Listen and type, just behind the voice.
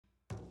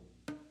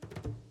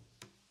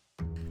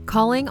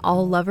calling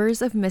all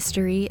lovers of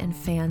mystery and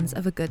fans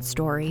of a good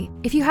story.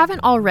 If you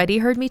haven't already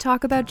heard me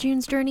talk about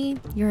June's Journey,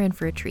 you're in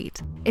for a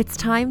treat. It's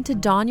time to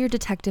don your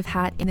detective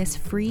hat in this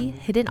free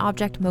hidden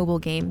object mobile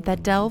game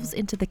that delves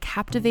into the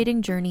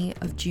captivating journey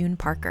of June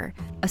Parker,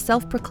 a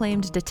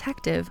self-proclaimed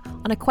detective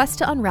on a quest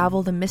to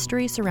unravel the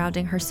mystery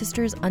surrounding her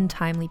sister's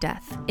untimely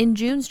death. In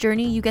June's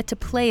Journey, you get to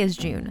play as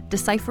June,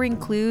 deciphering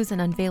clues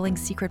and unveiling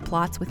secret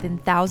plots within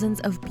thousands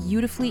of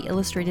beautifully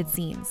illustrated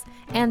scenes.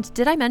 And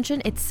did I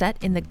mention it's set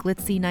in the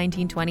glitzy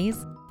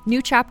 1920s? New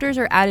chapters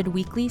are added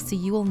weekly, so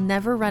you will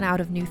never run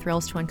out of new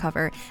thrills to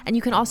uncover, and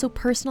you can also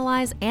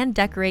personalize and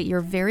decorate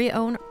your very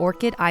own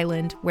Orchid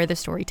Island where the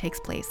story takes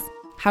place.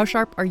 How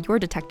sharp are your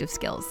detective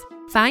skills?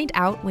 Find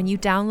out when you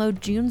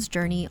download June's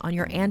Journey on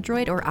your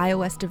Android or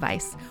iOS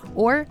device,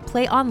 or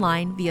play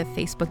online via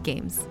Facebook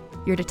Games.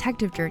 Your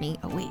detective journey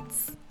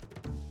awaits.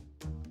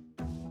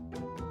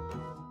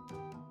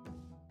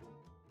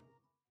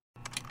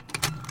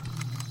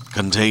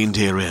 Contained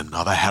herein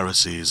are the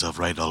heresies of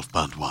Radolf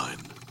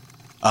Burntwine,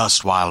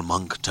 erstwhile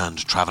monk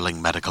turned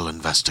traveling medical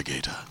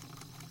investigator.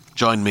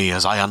 Join me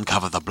as I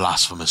uncover the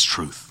blasphemous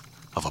truth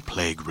of a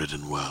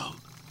plague-ridden world,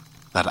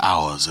 that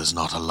ours is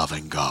not a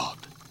loving God,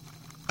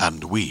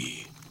 and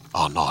we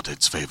are not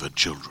its favored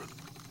children.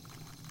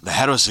 The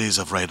heresies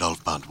of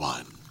Radolf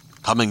Burntwine,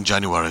 coming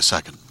January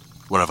 2nd,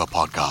 wherever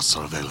podcasts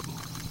are available.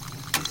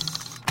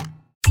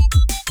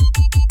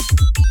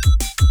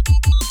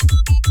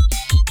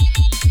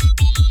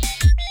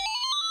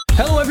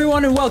 Hello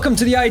everyone and welcome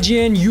to the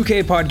IGN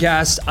UK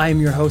podcast. I am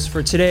your host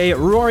for today,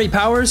 Rory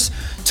Powers.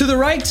 To the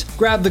right,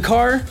 grab the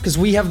car, because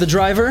we have the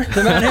driver,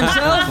 the man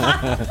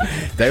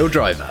himself. Dale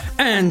Driver.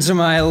 And to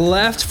my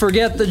left,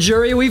 forget the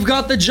jury, we've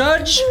got the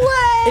judge.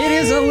 Way! It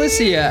is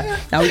Alicia.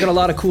 Now, we've got a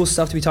lot of cool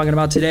stuff to be talking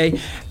about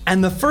today.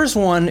 And the first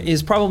one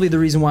is probably the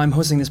reason why I'm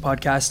hosting this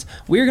podcast.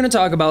 We're going to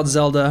talk about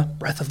Zelda,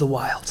 Breath of the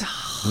Wild.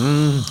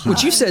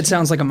 Which you said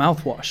sounds like a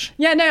mouthwash.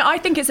 Yeah, no, I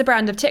think it's a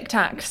brand of Tic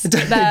Tacs It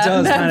does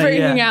they're kinda,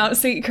 bringing yeah. out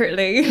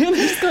secretly. They're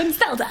just going,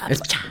 Zelda.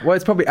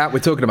 It's probably apt we're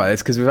talking about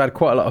this because we've had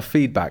quite a lot of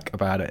feedback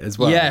about it as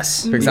well.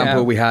 Yes. For example,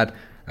 Yeah. we had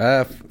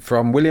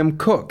from William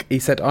Cook. He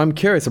said, I'm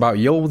curious about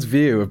y'all's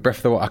view of Breath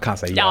of the Wild. I can't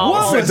say y'all.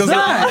 What was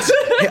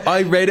that?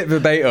 I read it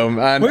verbatim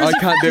and I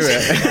can't do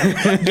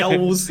it.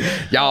 Y'all's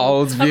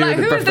I'm view like, of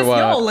the who Breath is of the this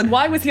y'all Wild. and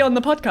why was he on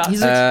the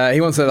podcast?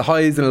 He wants to know the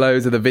highs and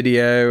lows of the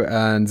video,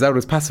 and Zelda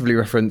was passively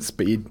referenced,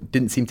 but it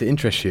didn't seem to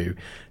interest you.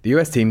 The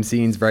US team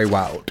seems very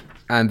wowed.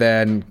 And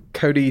then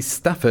Cody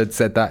Stafford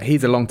said that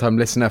he's a long-time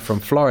listener from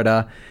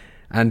Florida,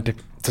 and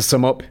to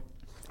sum up,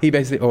 he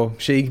basically, or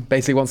she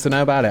basically wants to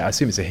know about it. I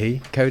assume it's a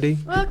he, Cody.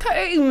 Well,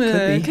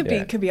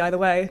 could be either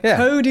way. Yeah.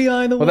 Cody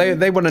either way. Well,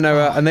 they want to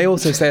know, and they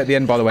also say at the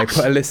end, by the way,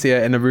 put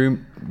Alicia in a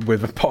room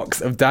with a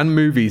box of Dan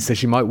movies so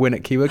she might win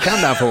at Keyword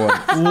Countdown for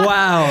one.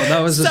 Wow,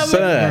 that was a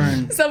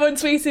burn. Someone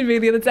tweeted me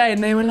the other day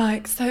and they were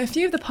like, so a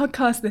few of the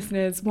podcast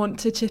listeners want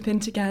to chip in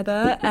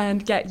together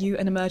and get you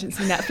an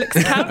emergency Netflix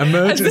account.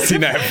 Emergency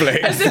Netflix.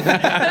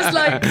 It's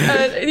like, like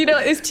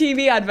this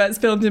TV adverts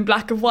filmed in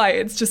black and white.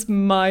 It's just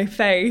my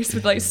face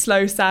with like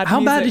slow, sad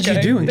How bad music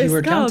did you going, do in "This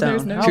Keyword girl Countdown?"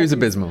 knows no She was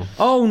abysmal.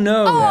 Oh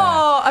no.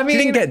 Oh, I mean,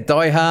 You didn't get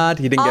Die Hard,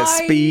 you didn't get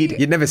Speed,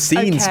 you'd never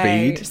seen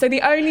Speed. So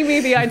the only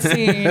movie I'd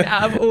seen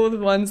out of all the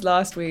ones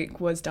last week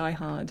was Die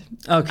Hard.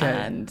 Okay.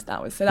 And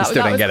that was still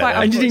didn't get it, quite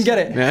though. And you didn't get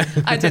it.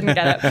 unfortunate. I didn't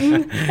get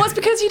it. Well, it's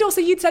because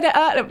you'd said it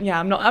earlier. Yeah,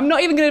 I'm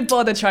not even going to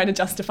bother trying to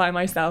justify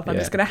myself. I'm Yeah.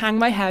 just going to hang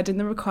my head in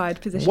the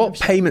required position. What of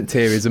shame. payment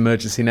tier is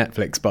Emergency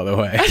Netflix, by the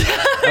way?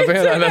 I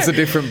feel like that's a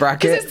different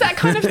bracket. Because it's that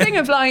kind of thing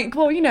of like,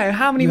 well,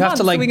 how many You have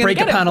months to are we like gonna break a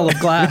get it panel for?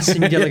 of glass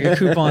and you get like a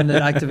coupon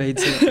that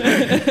activates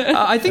it.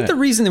 I think the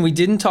reason that we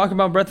didn't talk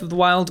about Breath of the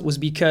Wild was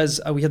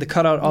because we had the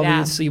cutout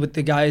obviously with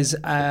the guys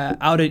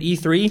out at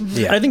E3.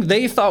 Yeah. And I think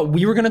they thought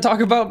we were going to talk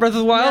about Breath of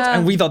the Wild Yeah.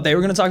 and we thought they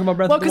were going to talk about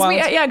Breath Well, of the because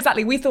Wild. yeah,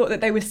 exactly. We thought that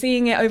they were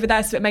seeing it over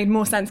there, so it made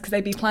more sense because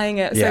they'd be playing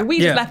it. Yeah. So we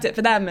Yeah. just left it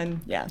for them, and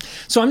yeah.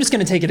 So I'm just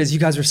going to take it as you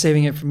guys are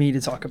saving it for me to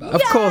talk about.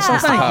 Of course,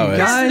 Mr. Thank you, Powers.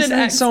 Guys, Resident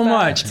thanks so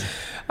much.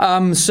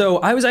 expert. So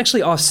I was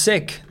actually off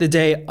sick the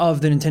day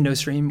of the Nintendo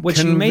stream, which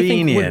you may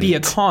think would be a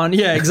Convenient. con.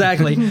 Yeah,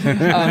 exactly.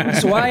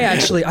 So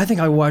I think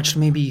I watched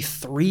maybe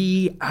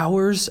 3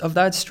 hours of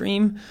that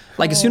stream.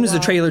 Like as soon as the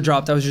trailer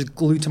dropped, I was just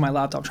glued to my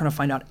laptop trying to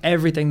find out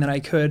everything that I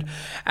could.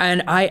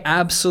 And I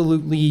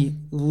absolutely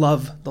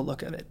love the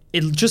look of it.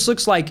 It just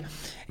looks like,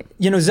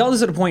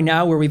 Zelda's at a point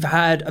now where we've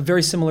had a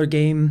very similar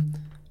game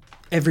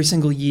every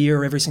single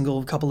year, every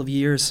single couple of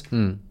years.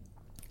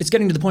 It's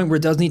getting to the point where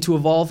it does need to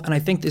evolve, and I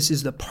think this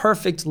is the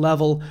perfect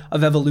level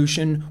of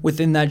evolution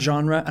within that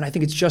genre, and I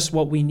think it's just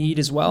what we need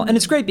as well. And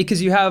it's great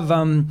because you have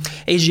Eiji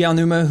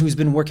Aonuma, who's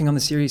been working on the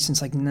series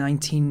since like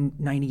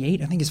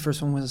 1998. I think his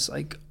first one was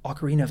like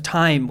Ocarina of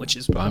Time, which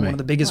is one of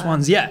the biggest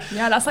ones. Yeah.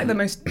 Yeah, that's like the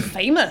most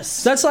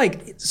famous. That's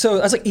like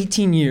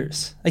 18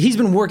 years. Like he's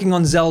been working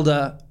on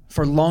Zelda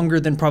for longer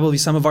than probably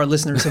some of our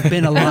listeners have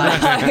been alive.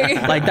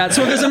 Like that.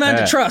 So there's a amount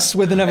of trust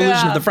with an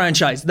evolution of the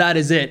franchise. That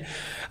is it.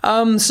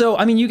 So,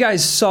 I mean, you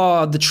guys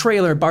saw the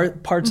trailer,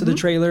 parts of the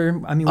trailer.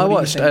 I mean, I what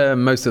watched do you think?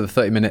 most of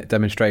the 30-minute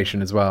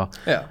demonstration as well.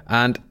 Yeah.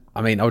 And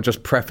I mean, I'll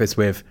just preface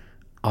with,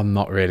 I'm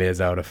not really a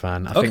Zelda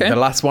fan. I think Okay. the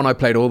last one I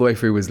played all the way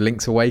through was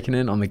Link's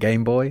Awakening on the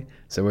Game Boy.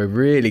 So we're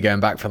really going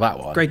back for that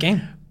one. Great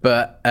game.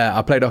 But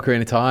I played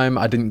Ocarina of Time.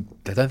 I don't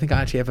think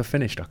I actually ever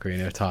finished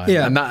Ocarina of Time.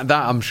 Yeah. And that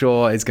I'm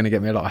sure is going to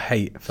get me a lot of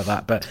hate for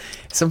that. But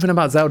something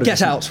about Zelda.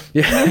 Get out.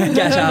 Yeah.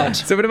 Get out.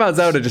 Something about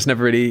Zelda just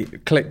never really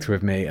clicked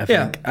with me, I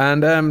think. Yeah.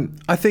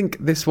 And I think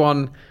this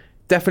one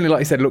definitely, like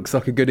you said, looks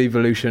like a good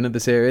evolution of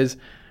the series.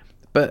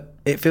 But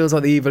it feels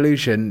like the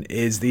evolution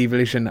is the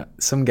evolution that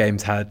some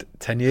games had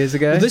 10 years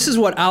ago. This is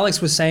what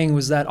Alex was saying,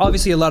 was that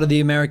obviously a lot of the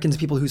Americans,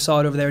 people who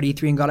saw it over there at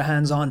E3 and got a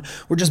hands on,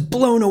 were just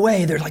blown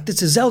away. They're like,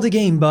 this is a Zelda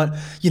game, but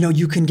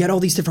you can get all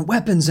these different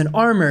weapons and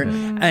armor.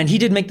 And he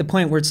did make the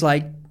point where it's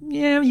like,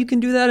 yeah, you can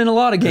do that in a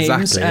lot of games.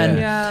 Exactly, and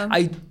yeah.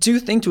 I do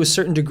think to a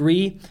certain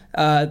degree,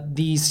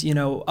 these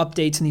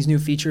updates and these new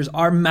features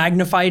are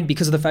magnified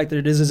because of the fact that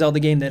it is a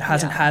Zelda game that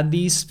hasn't had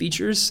these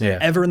features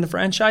ever in the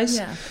franchise.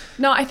 Yeah.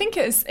 No, I think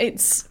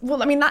it's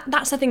well, I mean,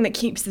 that's the thing that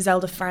keeps the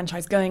Zelda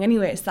franchise going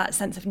anyway. It's that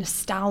sense of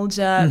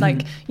nostalgia.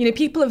 Like,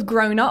 people have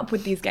grown up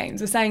with these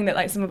games. We're saying that,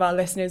 like, some of our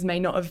listeners may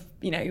not have,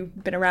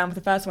 been around for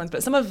the first ones,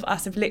 but some of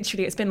us have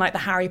literally, it's been like the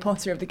Harry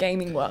Potter of the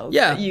gaming world.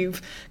 Yeah. That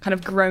you've kind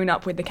of grown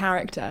up with the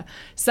character.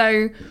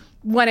 So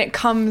when it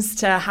comes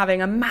to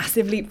having a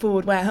massive leap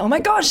forward where, oh my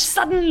gosh,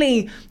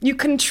 suddenly you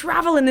can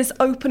travel in this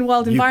open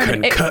world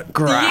environment. You can cut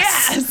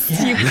grass.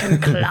 Yes, you can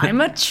climb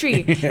a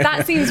tree.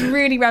 That seems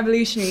really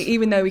revolutionary,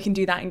 even though we can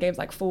do that in games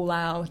like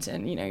Fallout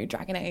and,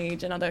 Dragon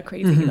Age and other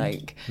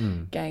crazy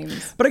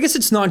games. But I guess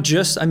it's not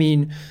just,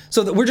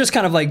 we're just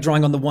kind of like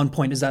drawing on the one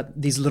point, is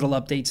that these little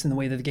updates in the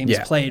way that the game is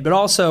played. But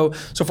also,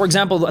 so for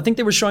example, I think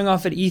they were showing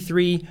off at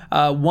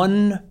E3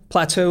 one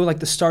plateau, like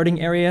the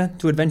starting area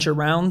to adventure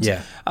around,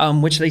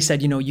 which they said,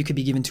 you could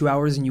be given 2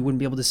 hours and you wouldn't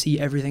be able to see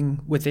everything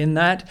within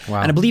that.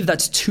 Wow. And I believe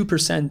that's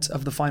 2%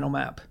 of the final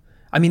map.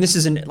 I mean, this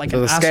isn't like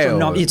an scale,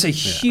 astronomical. It's a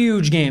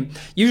huge game.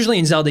 Usually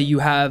in Zelda, you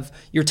have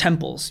your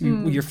temples,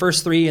 your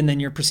first 3, and then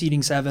your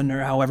preceding 7,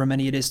 or however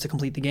many it is to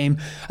complete the game.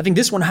 I think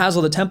this one has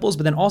all the temples,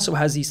 but then also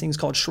has these things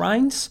called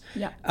shrines,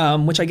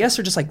 which I guess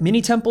are just like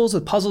mini temples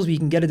with puzzles where you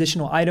can get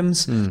additional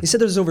items. They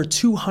said there's over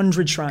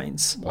 200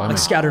 shrines like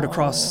scattered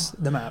across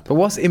the map. But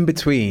what's in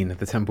between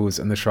the temples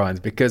and the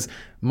shrines? Because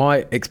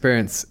my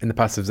experience in the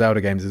past of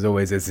Zelda games is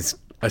always there's this,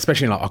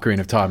 especially in like Ocarina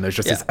of Time, there's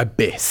just this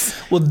abyss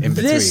in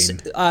this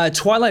between.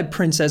 Twilight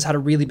Princess had a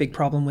really big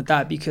problem with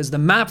that, because the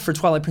map for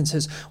Twilight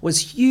Princess was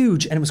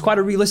huge and it was quite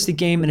a realistic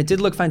game and it did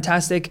look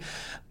fantastic,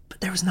 but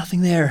there was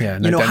nothing there. Yeah,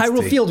 no Hyrule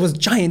density. Field was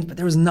giant, but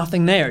there was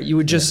nothing there. You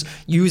would just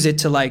use it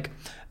to like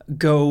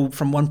go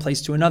from one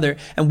place to another.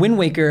 And Wind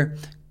Waker,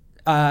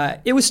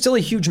 it was still a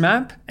huge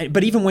map,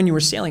 but even when you were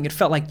sailing, it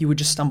felt like you would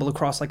just stumble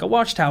across like a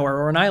watchtower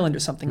or an island or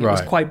something. It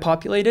was quite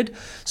populated.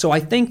 So I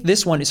think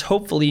this one is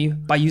hopefully,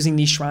 by using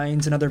these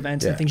shrines and other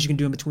events and things you can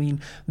do in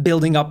between,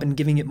 building up and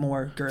giving it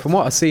more girth. From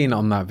what I've seen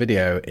on that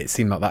video, it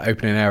seemed like that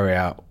opening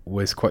area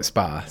was quite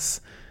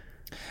sparse.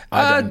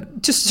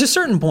 Just to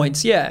certain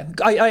points, yeah.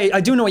 I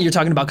do know what you're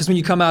talking about, because when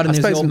you come out and I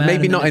there's the suppose old man,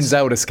 maybe and not then in it's-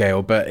 Zelda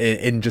scale, but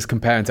in just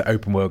comparing to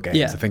open world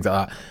games and things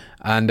like that.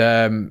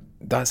 And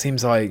that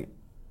seems like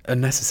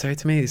unnecessary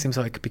to me. It seems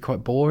like it could be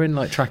quite boring,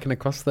 like tracking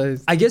across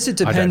those. I guess it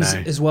depends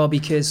know. as well,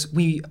 because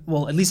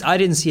at least I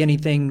didn't see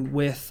anything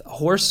with a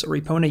horse or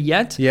Epona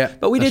yet. Yeah,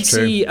 but we did that's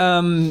true. see,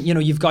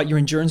 you've got your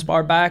endurance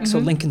bar back, so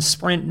Link can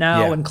sprint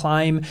now and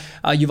climb.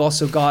 You've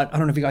also got, I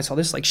don't know if you guys saw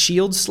this, like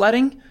shield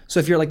sledding. So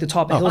if you're like the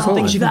top of hills and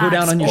things, you can go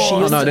down on your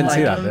shield No, I didn't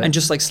see that and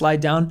just like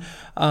slide down.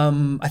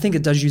 I think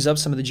it does use up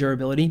some of the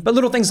durability, but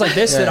little things like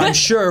this that I'm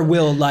sure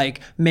will like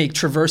make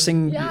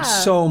traversing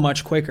so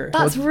much quicker.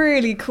 That's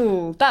really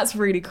cool. That's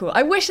really cool.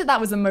 I wish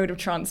that was a mode of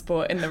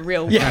transport in the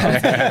real world.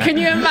 Can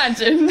you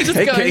imagine just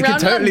It going could around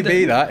totally London?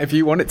 be that if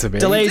you want it to be.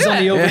 Delays on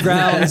the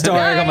overground, it's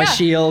dark, on my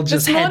shield, This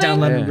just head down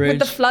morning London Bridge. with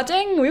the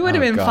flooding, we would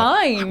have been God.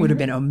 fine. Would have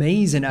been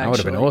amazing, actually. That would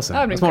have been awesome. That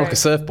would've It's been more like great.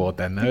 a surfboard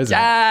then, though, isn't it?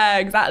 Yeah,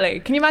 exactly.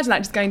 Can you imagine that,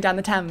 just going down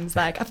the Thames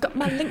like, I've got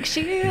my Link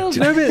shield. Do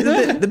you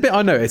know the bit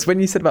I noticed when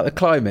you said about the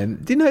climbing?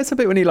 Do you notice a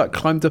bit when he like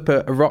climbed up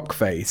a rock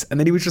face and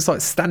then he was just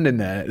like standing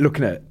there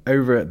looking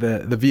over at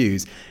the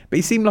views, but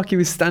he seemed like he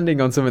was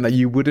standing on something that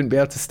you wouldn't be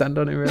able to stand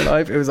on in real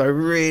life. It was a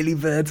really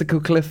vertical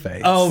cliff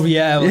face. Oh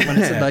yeah, when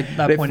it's at like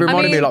that It point.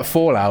 reminded me mean- of like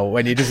Fallout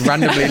when you're just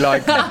randomly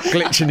like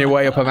glitching your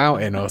way up a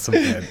mountain or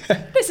something.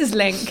 This is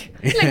Link.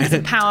 Link's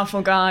a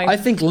powerful guy. I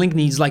think Link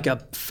needs like a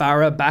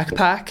Farah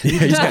backpack.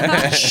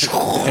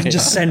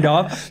 Just send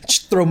off,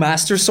 just throw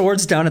master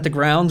swords down at the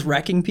ground,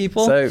 wrecking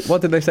people. So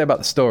what did they say about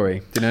the story?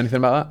 Do you know anything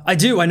about that? I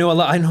do. I know a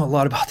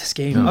lot about this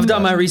game. I've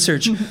done my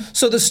research.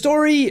 So the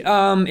story,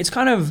 it's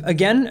kind of,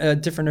 again, a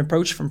different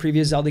approach from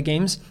previous Zelda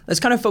games. It's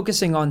kind of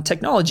focusing on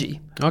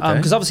technology. Okay.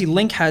 Because obviously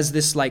Link has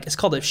this, like, it's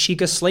called a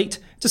Sheikah slate.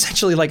 It's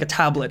essentially like a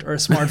tablet or a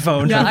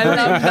smartphone. Yeah, I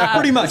love that.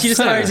 Pretty much. He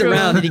just carries it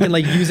around and he can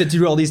like use it to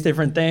do all these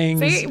different things.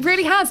 See, it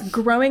really has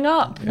growing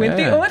up with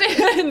the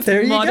audience.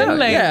 There you Modern go.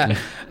 Link. Yeah.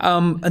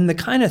 And the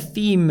kind of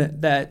theme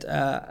that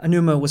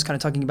Anuma was kind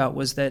of talking about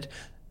was that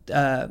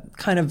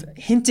kind of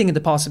hinting at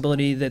the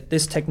possibility that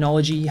this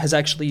technology has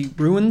actually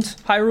ruined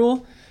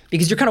Hyrule.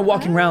 because you're kind of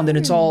walking around and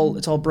it's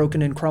all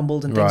broken and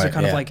crumbled and things Right, are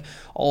kind of yeah. like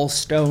all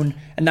stone,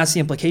 and that's the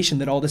implication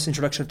that all this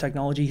introduction of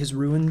technology has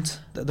ruined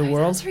the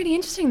world. That's really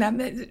interesting.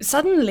 That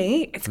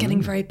suddenly it's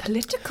getting very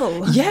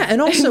political. Yeah,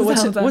 and also in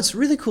Zelda. what's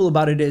really cool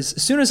about it is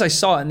as soon as I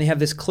saw it, and they have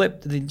this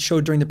clip that they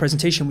showed during the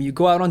presentation where you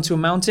go out onto a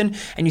mountain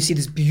and you see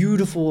this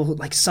beautiful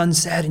like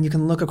sunset and you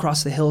can look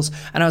across the hills,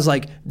 and I was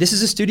like, this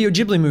is a Studio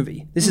Ghibli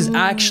movie. This is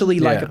actually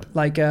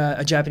like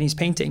a Japanese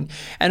painting.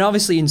 And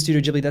obviously in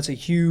Studio Ghibli, that's a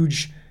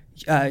huge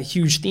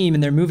theme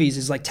in their movies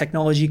is like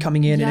technology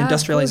coming in Yeah, and of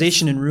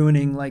industrialization and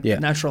ruining like Yeah.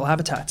 natural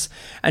habitats.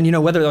 And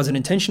whether that was an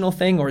intentional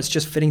thing or it's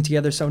just fitting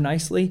together so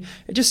nicely,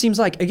 it just seems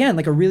like, again,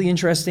 like a really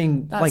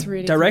interesting That's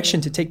really direction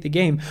cool. to take the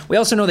game. We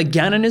also know that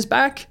Ganon is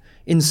back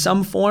in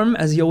some form,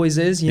 as he always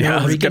is. I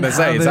was wreaking going to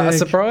say, is that a havoc.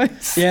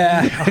 surprise?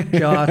 Yeah. Oh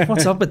God,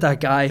 what's up with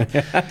that guy?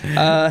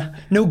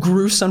 No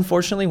Groose,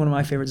 unfortunately, one of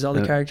my favorite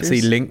Zelda characters.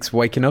 See Link's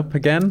waking up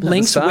again. at the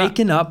Link's start.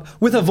 waking up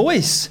with a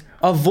voice.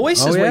 A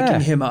voice is yeah.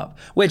 waking him up,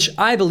 which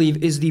I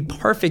believe is the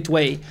perfect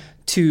way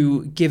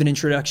to give an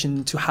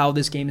introduction to how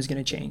this game is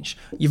going to change.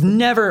 You've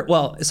never,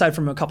 well, aside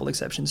from a couple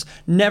exceptions,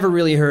 never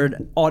really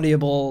heard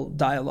audible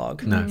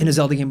dialogue in a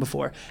Zelda game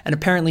before. And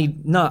apparently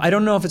not. I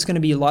don't know if it's going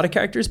to be a lot of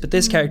characters, but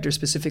this character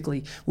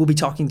specifically will be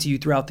talking to you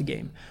throughout the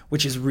game,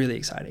 which is really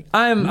exciting.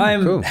 I'm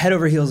cool. head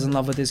over heels in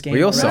love with this game. Well,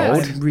 you're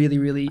already. sold. I'm really,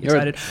 really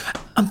excited.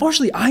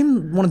 Unfortunately,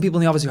 I'm one of the people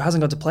in the office who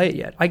hasn't got to play it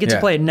yet. I get to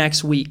Yeah. play it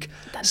next week.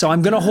 So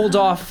I'm going to hold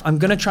off. I'm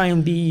going to try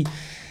and be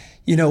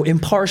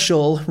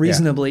impartial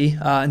reasonably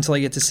until I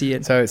get to see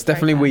it. So it's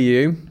definitely Wii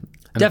U. and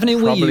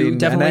Definitely Wii probably U,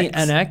 definitely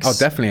NX. Oh,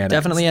 definitely NX.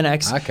 Definitely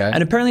NX. Okay.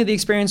 And apparently the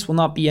experience will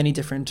not be any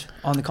different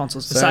on the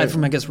consoles, aside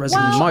from, I guess,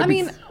 resolution. Well, might I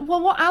be- mean,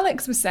 what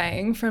Alex was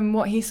saying from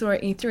what he saw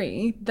at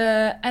E3,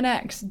 the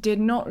NX did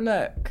not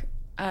look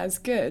as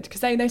good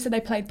because they said they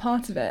played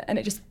part of it and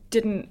it just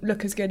didn't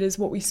look as good as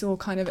what we saw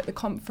kind of at the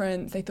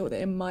conference. They thought that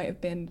they might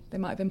have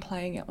been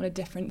playing it on a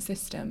different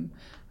system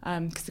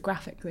because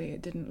graphically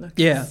it didn't look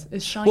as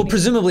shiny. Well,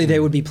 presumably they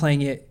would be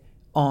playing it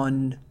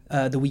on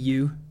the Wii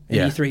U and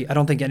Yeah. E3. I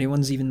don't think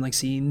anyone's even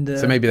seen the.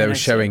 So maybe they were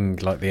NX. showing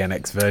like the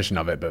NX version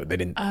of it, but they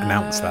didn't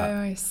announce Oh, that.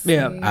 I see.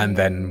 Yeah. And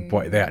then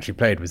what they actually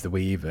played was the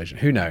Wii U version.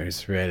 Who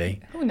knows, really?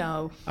 Oh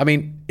no. I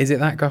mean, is it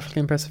that graphically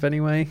impressive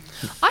anyway?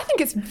 I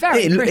think it's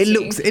very It pretty.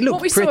 looks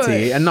What we saw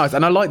pretty at- and nice,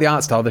 and I like the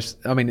art style.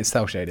 I mean, it's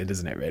cell shaded,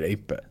 isn't it? Really,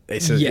 but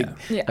it's a, Yeah.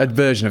 a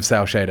version of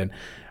cell shading.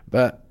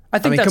 But I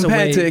think mean, that's a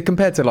way-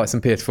 compared to like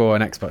some PS4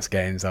 and Xbox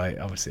games,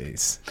 obviously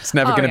it's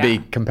never Oh, going to yeah.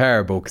 be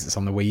comparable because it's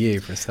on the Wii U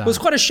for a start. Well, it's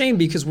quite a shame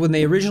because when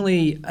they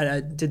originally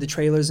did the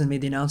trailers and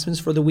made the announcements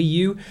for the Wii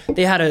U,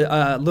 they had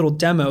a little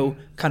demo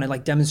kind of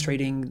like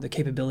demonstrating the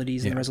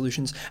capabilities and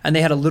resolutions. And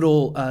they had a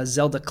little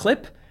Zelda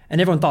clip. And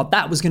everyone thought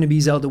that was going to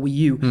be Zelda Wii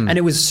U. And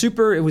it was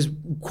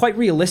quite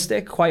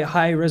realistic, quite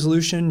high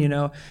resolution,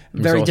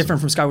 very awesome. different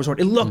from Skyward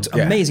Sword. It looked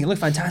Yeah. amazing. It looked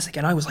fantastic.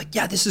 And I was like,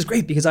 yeah, this is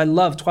great because I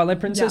love Twilight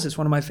Princess. Yeah. It's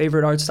one of my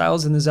favorite art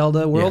styles in the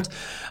Zelda world.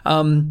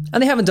 And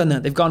they haven't done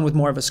that. They've gone with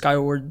more of a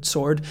Skyward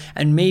Sword.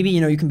 And maybe,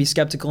 you can be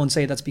skeptical and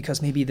say that's because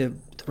maybe the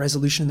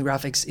resolution and the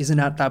graphics isn't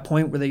at that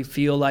point where they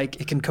feel like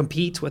it can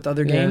compete with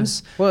other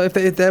games. Well, if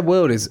their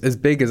world is as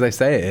big as they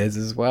say it is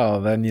as well,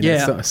 then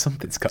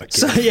something's got to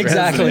So, give.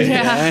 exactly.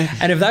 Yeah.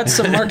 And if that's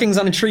some markings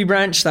on a tree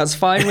branch, that's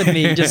fine with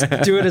me. Just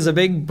do it as a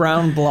big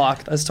brown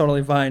block. That's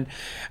totally fine.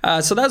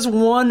 So that's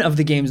one of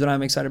the games that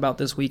I'm excited about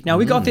this week. Now,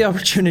 we got the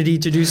opportunity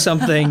to do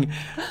something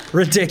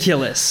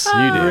ridiculous.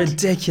 You did.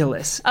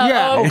 Ridiculous.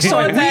 oh,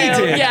 sorry, poor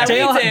Dale. we did. Yeah,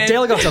 Dale, we did.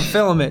 Dale got to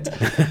film it.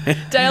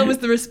 Dale was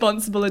the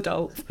responsible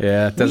adult.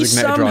 Yeah, We designated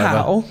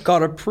somehow driver.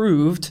 got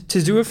approved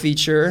to do a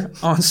feature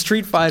on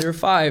Street Fighter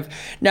V.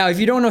 Now, if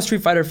you don't know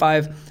Street Fighter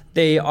V,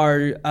 they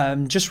are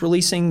just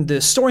releasing the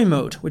story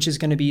mode, which is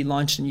going to be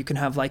launched, and you can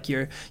have like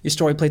your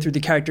story play through the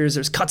characters.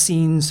 There's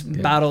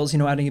cutscenes, battles,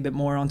 adding a bit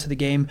more onto the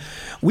game.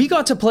 We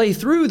got to play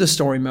through the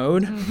story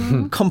mode,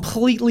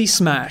 completely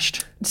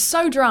smashed.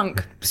 So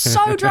drunk.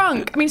 So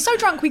drunk. I mean, so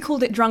drunk we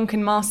called it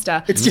Drunken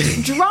Master.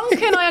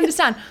 Drunken, I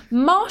understand.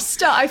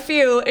 Master, I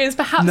feel, is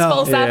perhaps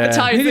false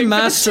advertising. Maybe for the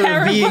master of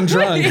terrible- being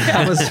drunk.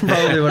 That was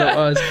probably what it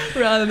was.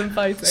 Rather than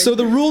fighting. So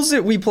the rules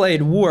that we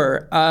played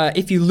were,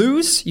 if you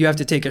lose, you have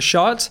to take a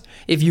shot.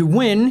 If you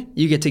win,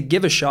 you get to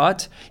give a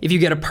shot. If you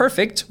get a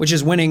perfect, which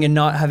is winning and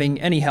not having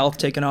any health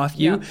taken off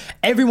you,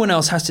 everyone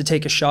else has to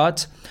take a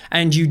shot.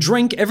 And you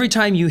drink every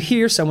time you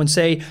hear someone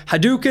say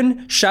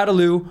Hadouken,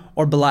 Shadaloo,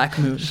 or Black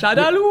Moon.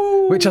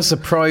 Shadaloo. Which are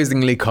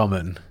surprisingly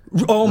common.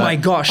 Oh my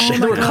gosh.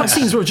 There were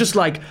cutscenes where just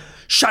like,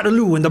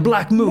 Shadaloo and the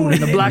Black Moon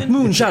and the Black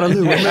Moon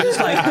Shadaloo. And they're just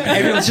like,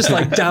 everyone's just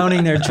like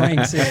downing their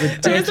drinks. It's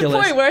ridiculous. There was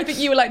a point where I think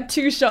you were like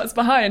 2 shots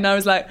behind, and I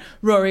was like,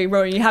 Rory,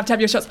 you have to have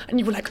your shots. And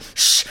you were like,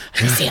 shh,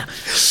 Alicia,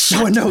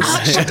 No one knows.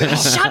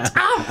 shut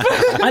up.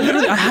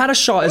 I had a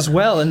shot as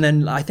well, and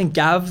then I think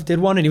Gav did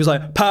one, and he was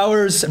like,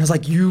 powers, and I was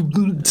like, you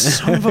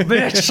son of a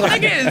bitch.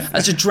 Like,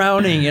 that's just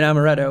drowning in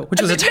amaretto,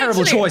 which was a terrible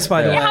Literally. choice,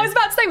 by the way. Yeah, I was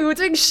about to say, we were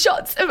doing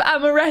shots of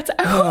amaretto.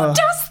 Who does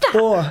that?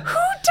 Oh. Who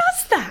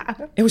does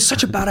that? It was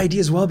such a bad idea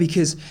as well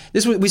because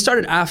we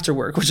started after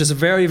work, which is a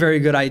very, very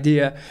good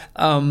idea.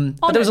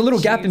 But there was a little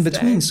gap in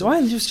between. So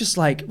I was just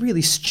like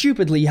really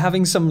stupidly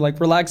having some like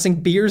relaxing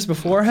beers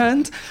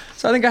beforehand.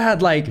 So I think I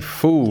had like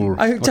Fool.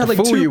 I What had a like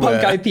fool 2 you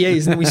punk were.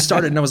 IPAs and then we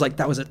started and I was like,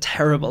 that was a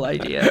terrible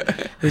idea.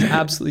 It was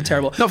absolutely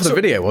terrible. Not for the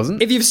video, it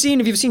wasn't. If you've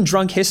seen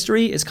Drunk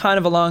History, it's kind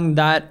of along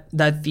that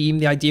theme.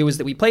 The idea was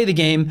that we play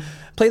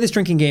this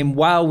drinking game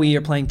while we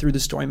are playing through the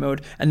story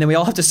mode, and then we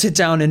all have to sit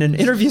down in an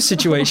interview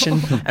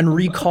situation and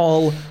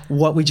recall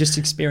what we just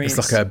experienced.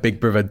 It's like a Big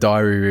Brother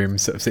diary room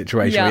sort of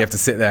situation where you have to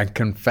sit there and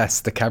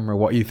confess to camera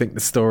what you think the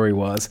story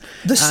was.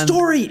 The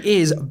story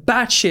is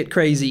batshit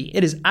crazy.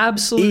 It is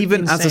absolutely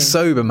Even insane. as a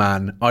sober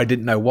man, I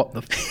didn't know what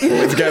the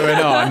was going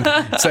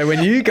on. So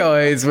when you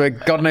guys were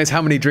God knows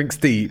how many drinks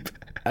deep,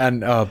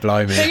 and oh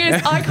blimey. Thing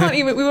is, I can't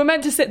even. We were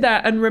meant to sit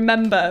there and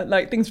remember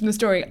like things from the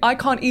story. I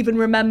can't even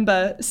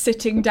remember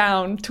sitting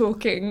down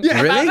talking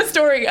about Really? the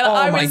story. And Oh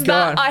I my was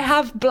God. I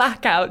have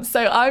blackouts,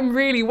 so I'm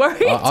really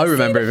worried. I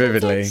remember it to see the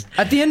vividly. footage.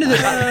 At the end of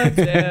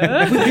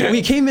the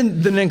we came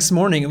in the next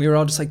morning and we were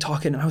all just like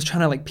talking and I was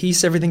trying to like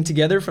piece everything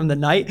together from the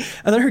night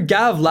and then I heard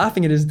Gav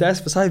laughing at his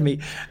desk beside me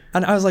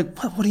and I was like,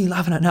 what are you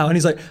laughing at now? And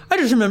he's like, I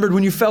just remembered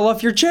when you fell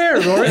off your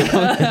chair, Rory.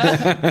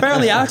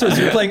 Apparently afterwards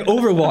we were playing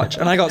Overwatch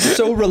and I got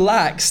so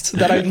relaxed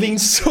that I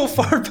leaned so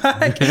far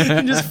back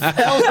and just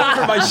fell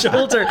over my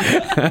shoulder.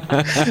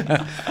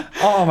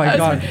 Oh my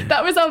God.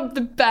 That was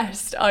the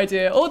best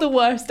idea or the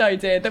worst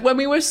idea. That when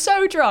we were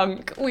so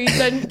drunk, we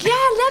then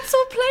let's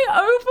all play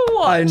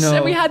Overwatch. I know.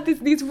 And we had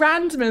these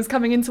randomers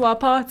coming into our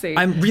party.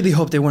 I really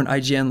hope they weren't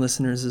IGN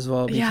listeners as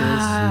well because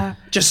Yeah.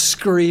 just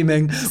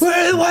screaming,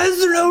 why is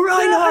there no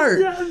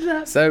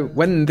Reinhardt? So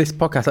when this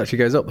podcast actually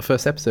goes up, the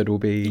first episode will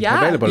be Yeah.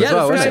 available Yeah, as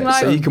well, the isn't first it?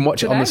 So episode you can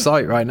watch it on the today.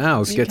 site right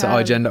now. So You go to can.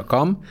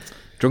 IGN.com.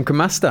 Drunken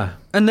Master.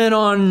 And then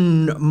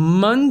on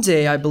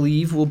Monday, I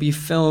believe, we'll be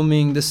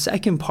filming the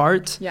second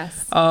part.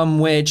 Yes.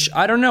 Which,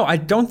 I don't know. I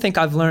don't think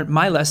I've learned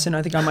my lesson.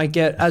 I think I might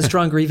get as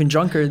drunk or even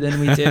drunker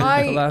than we did the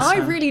last I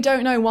time. really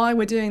don't know why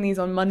we're doing these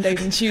on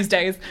Mondays and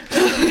Tuesdays.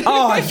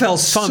 Oh, I felt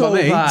so fine by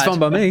me. bad. It's fine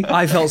by me.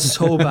 I felt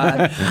so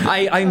bad.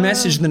 I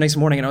messaged the next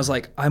morning and I was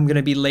like, I'm going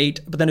to be late.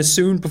 But then as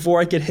soon, before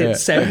I could hit Yeah.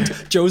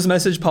 send, Joe's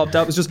message popped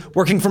up. It was just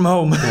working from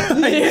home.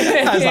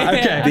 I was like,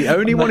 okay. The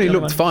only I'm one not who gonna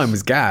looked lie. fine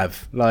was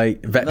Gav,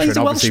 like veteran, He's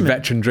a obviously Welshman.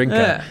 veteran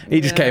drinker. Yeah. He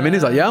just came in,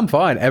 he's like, yeah, I'm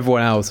fine.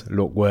 Everyone else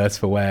looked worse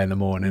for wear in the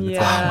morning. It's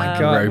like, oh my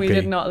God, we ropey.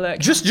 did not look.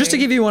 Just to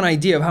give you an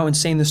idea of how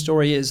insane the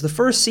story is, the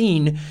first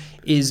scene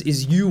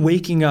is you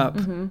waking up,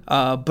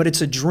 but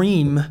it's a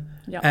dream,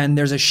 Yep. and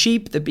there's a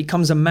sheep that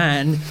becomes a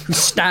man who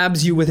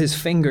stabs you with his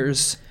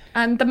fingers.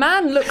 And the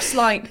man looks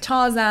like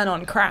Tarzan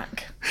on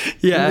crack.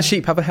 Didn't the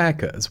sheep have a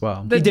haircut as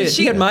well? The He did.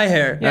 He had my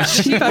hair. Yeah. The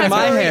sheep had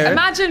my Rory. hair.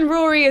 Imagine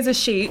Rory as a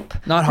sheep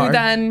Not who hard.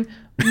 then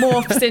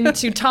morphs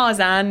into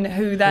Tarzan,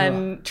 who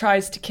then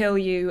tries to kill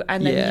you,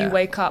 and then Yeah. you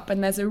wake up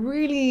and there's a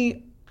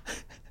really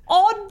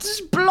odd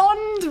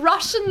blonde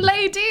Russian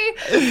lady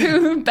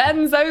who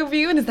bends over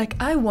you and is like,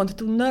 I want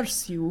to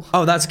nurse you.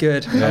 Oh, that's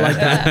good. I like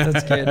that.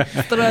 That's good.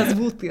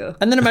 Здравствуйте.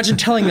 And then imagine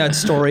telling that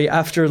story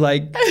after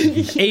like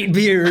 8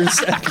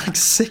 beers and like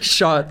 6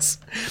 shots.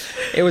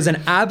 It was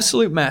an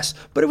absolute mess,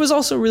 but it was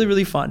also really,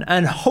 really fun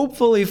and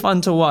hopefully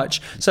fun to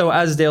watch. So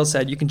as Dale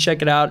said, you can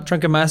check it out.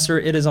 Drunken Master,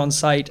 it is on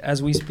site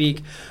as we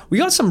speak. We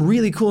got some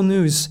really cool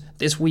news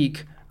this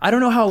week. I don't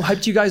know how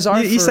hyped you guys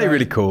are. You for, say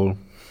really cool.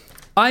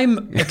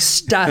 I'm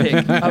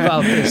ecstatic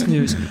about this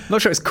news.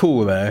 Not sure it's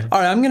cool though.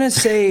 All right, I'm going to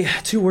say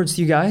 2 words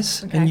to you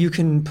guys, Okay. and you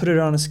can put it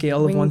on a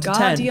scale of 1 to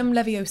 10. Wingardium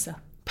Leviosa.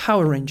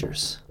 Power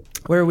Rangers.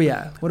 Where are we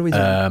at? What are we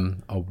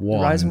doing? A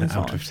 1 Rising and out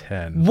falling. of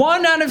 10.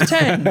 1 out of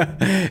 10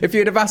 If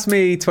you'd have asked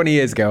me 20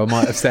 years ago, I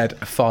might have said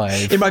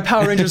 5. in my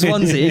Power Rangers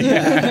onesie.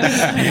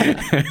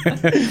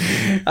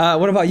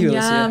 What about you,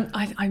 Yeah,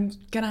 Alicia?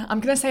 I'm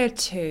gonna say a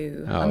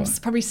 2. Oh, I'm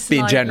probably being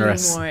slightly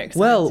generous. more excited.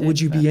 Well, would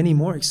you be any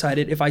more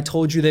excited if I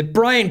told you that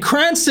Bryan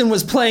Cranston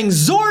was playing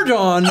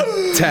Zordon?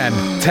 10.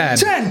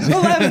 10,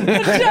 11,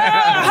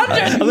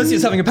 100.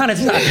 Alicia's having a panic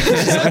attack.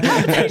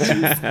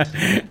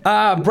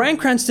 Bryan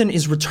Cranston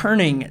is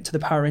returning to the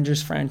Power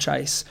Rangers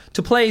franchise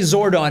to play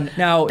Zordon.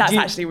 Now, That's do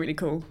you, actually really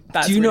cool.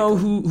 That's do you really know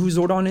cool. who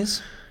Zordon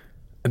is?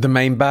 The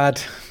main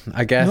bad,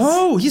 I guess.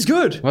 No, he's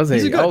good. Was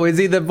He's he? good. Oh, is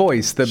he the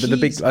voice? The big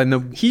He's- and the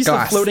He's the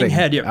glass floating thing?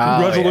 head. Yeah.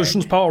 Oh,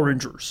 Congratulations, Power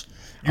Rangers.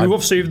 You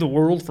have saved the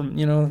world from,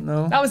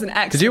 no. That was an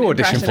excellent. Did you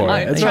audition impression. for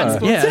it as well?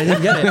 Transported. Yeah, I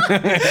didn't get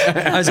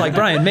it. I was like,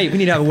 Brian, mate, we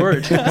need to have a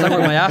word. 'Cause I work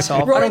my ass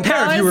off. I Rory don't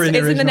care if you were in the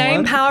Powers is in the original name.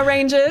 one. Power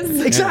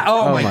Rangers. Exactly.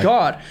 Oh, my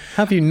God.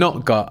 Have you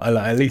not got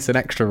at least an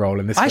extra role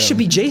in this I film? should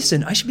be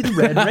Jason. I should be the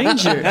Red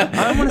Ranger.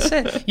 I want to say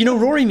it. You know,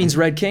 Rory means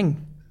Red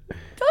King.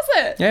 Does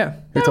it? Yeah.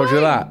 Who told you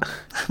that?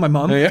 My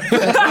mom. Yeah.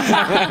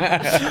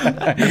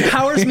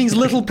 Powers means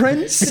Little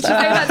Prince. Did you say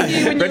that to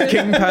you when you Red were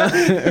King,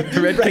 Red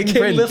Red King,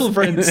 King Prince. Little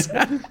Prince.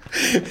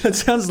 That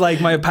sounds like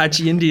my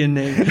Apache Indian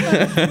name.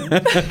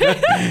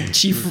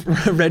 Chief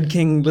Red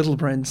King Little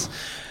Prince.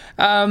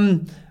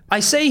 I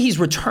say he's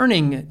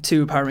returning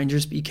to Power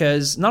Rangers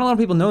because not a lot of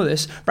people know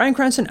this. Bryan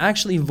Cranston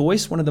actually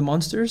voiced one of the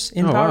monsters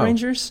in Oh, Power wow.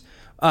 Rangers.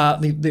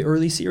 the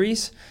early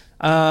series.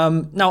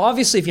 Now,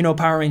 obviously, if you know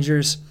Power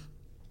Rangers,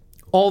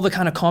 all the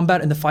kind of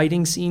combat and the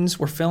fighting scenes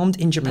were filmed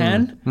in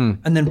Japan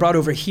and then brought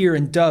over here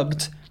and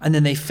dubbed. And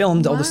then they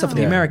filmed all the stuff with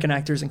the American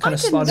actors and kind of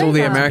slotted All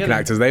the it American together.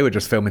 actors, they were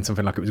just filming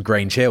something like it was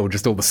Grain Chill,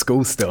 just all the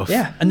school stuff.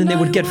 Yeah, and then they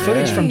would get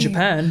footage way. from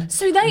Japan.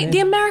 So the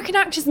American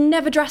actors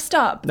never dressed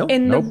up Nope.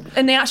 in Nope.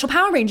 the actual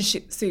Power Ranger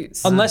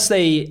suits. Unless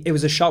it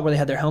was a shot where they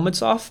had their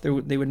helmets off, they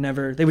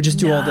would just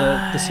do all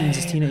the scenes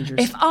as teenagers.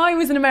 If I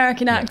was an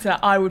American actor,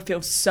 I would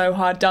feel so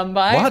hard done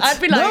by. What?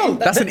 I'd be like, no,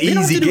 That's an they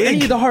don't have easy to do any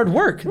gig. of the hard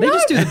work. They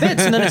just do the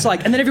bits, and then it's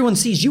like, and then everyone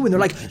sees you, and they're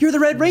like, "You're the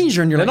Red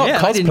Ranger," and you're They're like,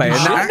 not "Yeah, I didn't do cosplaying,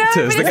 shit." they're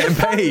actors, they're getting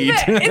paid.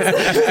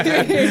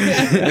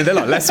 And they're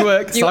like, less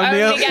work, You sign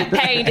me only up. get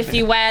paid if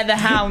you wear the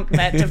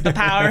helmet of the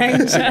Power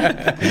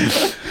Ranger.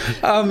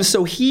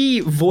 So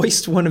he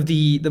voiced one of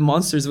the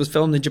monsters that was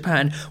filmed in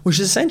Japan, which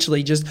is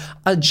essentially just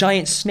a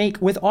giant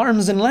snake with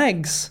arms and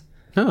legs.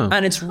 Oh.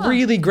 And it's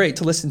really great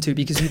to listen to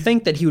because you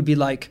think that he would be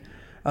like,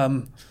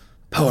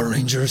 Power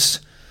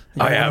Rangers.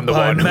 I am the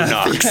one who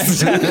knocks.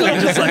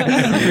 Just like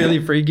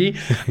really freaky.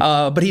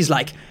 But he's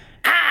like,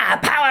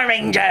 Power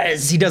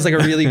Rangers. He does like a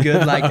really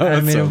good like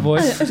animated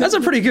voice. That's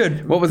a pretty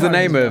good. What was the Power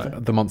name Rangers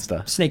of the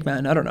monster? Snake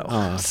Man, I don't know.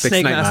 Big Snake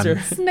Snake Master.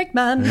 Man. Snake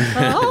Man.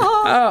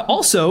 Oh.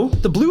 Also,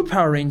 the Blue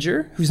Power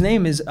Ranger, whose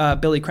name is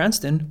Billy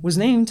Cranston, was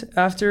named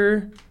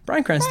after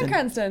Bryan Cranston. Bryan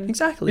Cranston.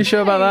 Exactly. You sure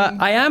about that?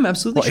 I am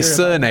absolutely What, sure. his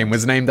about surname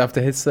was named after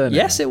his surname? that.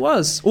 Yes, it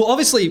was. Well,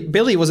 obviously,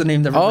 Billy wasn't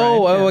named after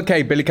Bryan. Yeah.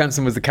 Okay. Billy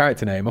Cranston was the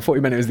character name. I thought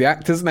you meant it was the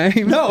actor's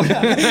name. No. What?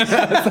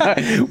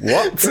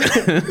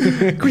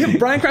 Can we have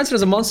Bryan Cranston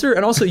as a monster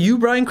and also you,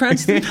 Bryan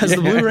Cranston, as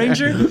the Blue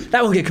Ranger?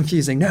 That will get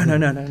confusing.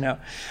 No.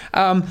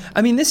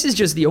 I mean, this is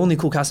just the only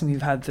cool casting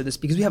we've had for this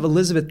because we have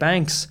Elizabeth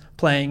Banks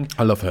playing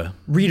I love her.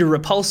 Rita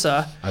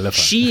Repulsa. I love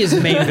her. She is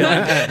the main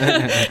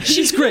villain.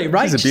 She's great,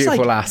 right? She's a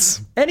beautiful like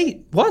ass.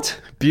 What?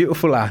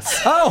 Beautiful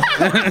ass. Oh.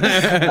 Wow,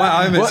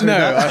 I What? misheard No,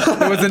 that.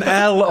 there was an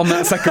L on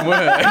that second word.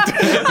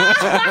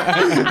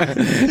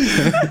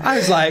 I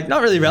was like,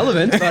 not really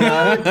relevant,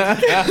 but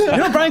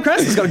Bryan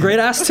Cranston's got a great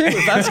ass too,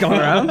 if that's going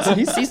around.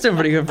 He's doing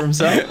pretty good for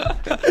himself.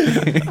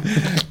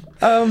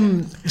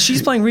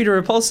 She's playing Rita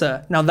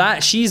Repulsa. Now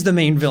she's the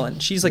main villain.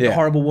 She's like the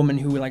horrible woman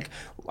who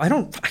I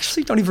don't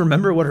even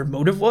remember what her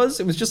motive was.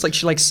 It was just like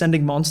she likes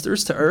sending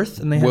monsters to Earth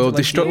and they had World to,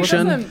 like,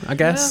 destruction, Who doesn't? I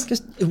guess.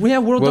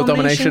 world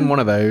Domination, one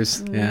of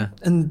those. Yeah.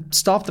 and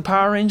stop the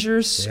Power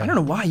Rangers. I don't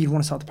know why you'd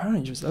want to stop the Power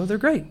Rangers though. They're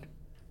great.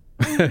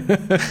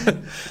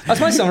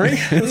 That's my summary.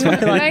 That's my,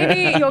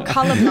 Maybe you're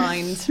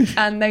colorblind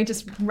and they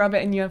just rub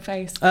it in your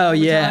face. Oh, all the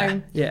yeah,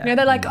 time. yeah. You know,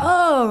 they're like,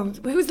 oh,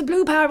 who's the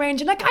Blue Power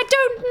Ranger? Like, I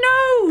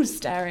don't know.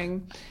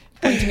 Staring,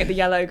 pointing at the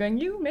yellow, going,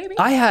 you maybe.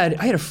 I had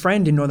a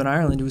friend in Northern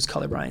Ireland who was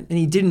colorblind, and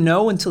he didn't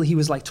know until he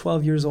was like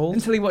 12 years old.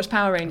 Until he watched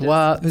Power Rangers.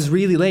 It was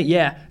really late.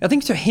 Yeah, I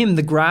think to him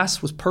the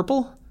grass was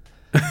purple.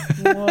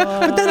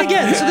 But then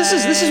again, so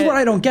this is what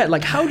I don't get.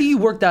 Like, how do you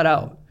work that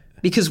out?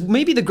 Because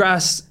maybe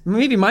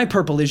my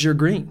purple is your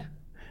green.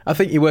 I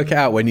think you work it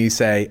out when you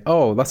say,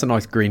 "Oh, that's a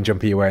nice green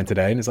jumper you're wearing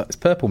today," and it's like, "It's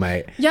purple,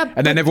 mate." Yeah,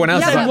 and then but- everyone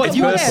else yeah, is but like, what "It's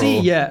you purple." see,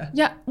 Yeah.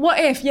 Yeah. What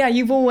if? Yeah,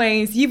 you've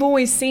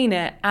always seen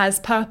it as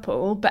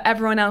purple, but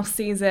everyone else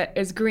sees it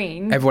as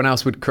green. Everyone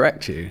else would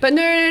correct you. But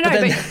no. But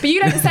then- But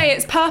you don't say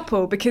it's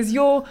purple because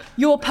your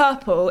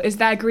purple is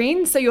their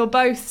green, so you're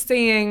both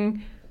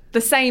seeing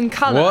the same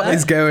color. What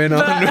is going on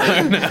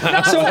right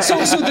now? So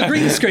the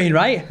green screen,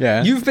 right?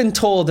 Yeah. You've been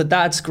told that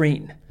that's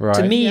green. Right.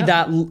 To me, Yeah.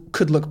 that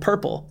could look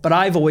purple, but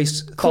I've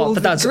always thought Called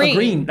that that's green.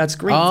 green. That's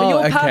green. Oh, your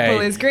okay. purple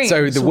is green.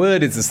 So the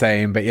word is the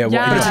same, but what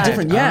Yeah. But it's Yeah.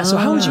 different. Yeah. So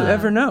how would you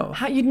ever know?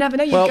 You'd never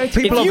know. You'd Well, go to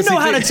people If you obviously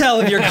know how do. to tell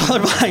if you're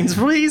colorblind,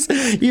 please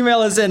email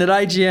us in at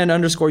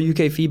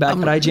IGN_UK feedback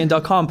at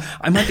IGN.com.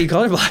 I might be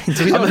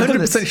colorblind. We I'm don't know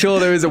this. 100% sure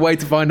there is a way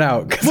to find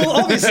out. 'cause Well,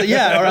 obviously,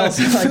 yeah, or else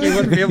like, you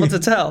wouldn't be able to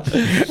tell.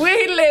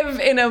 We live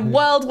in a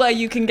world where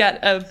you can get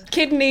a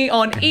kidney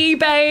on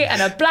eBay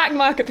and a black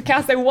market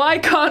Picasso. Why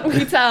can't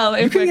we tell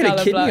if You can we're get a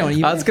kidney colorblind? on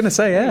eBay. I was going to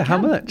say, how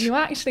much? You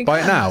actually Buy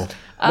it can. now.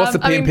 What's the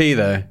I mean- P&P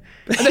though?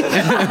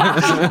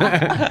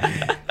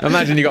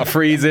 Imagine you got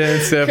freezer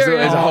and stuff. So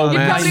there's a whole you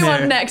mess. probably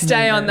want next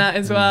day on that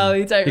as well.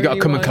 You don't. You gotta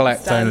really come and want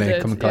collect only.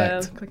 standard. Come and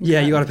collect. Yeah,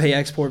 Yeah, you got to pay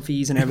export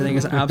fees and everything.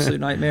 It's an absolute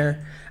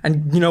nightmare.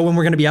 And when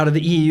we're going to be out of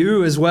the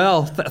EU as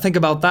well, think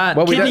about that.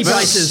 Well, we Kidney don't know.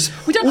 prices.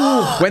 We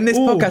don't. When this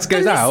podcast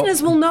goes The out,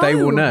 listeners will know. they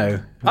will know.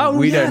 Oh,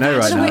 we yeah, don't know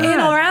right that's So we're now. in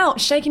or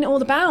out, shaking it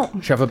all about. Should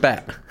we have a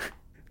bet?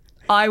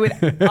 I would.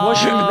 What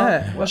should we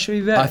bet? What should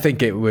we bet? I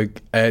think it would.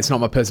 It's not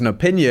my personal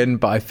opinion,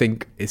 but I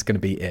think it's going to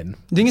be in.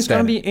 You think it's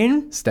going to be Staying.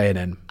 in? Staying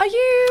in. Are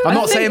you? I'm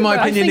not saying my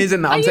opinion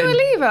isn't that. Are I'm you saying, a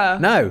leaver?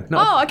 No.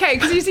 Oh, okay.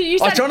 Because you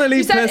said, I'm trying to leave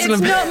you said personal-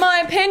 it's not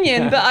my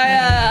opinion, but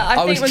I I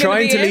think was we're gonna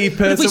trying be to in. leave If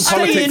we personal stay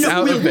politics in,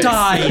 out we'll of this.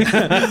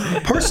 die.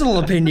 Personal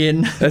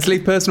opinion. Let's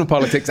leave personal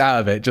politics out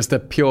of it. Just a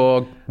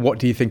pure. What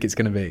do you think it's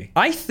going to be?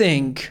 I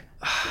think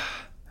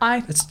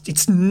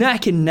it's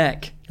neck and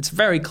neck. It's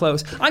very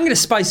close. I'm going to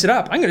spice it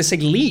up. I'm going to say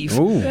leave.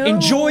 Ooh.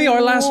 Enjoy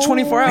our last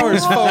 24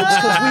 hours, folks,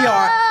 because we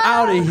are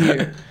out of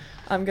here.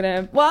 I'm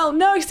gonna. Well,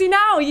 no. See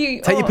now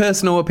you Take your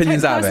personal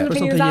opinions out of it.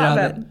 Personal opinions out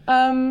of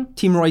it.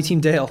 Team Roy, Team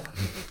Dale.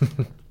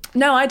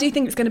 No, I do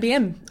think it's going to be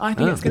him. I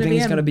think it's going to be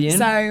him. It's going to be him?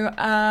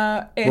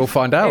 So we'll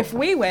find out. If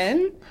we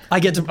win,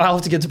 I'll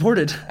have to get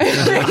deported.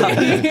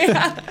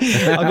 I'll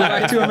go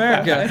back to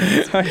America.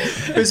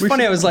 It was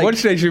funny. I was like, one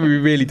day should we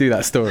really do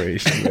that story?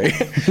 Should we?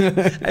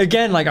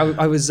 Again, like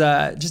I was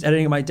just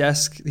editing at my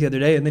desk the other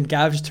day, and then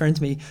Gav just turned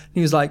to me and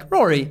he was like,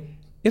 Rory,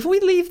 if we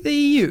leave the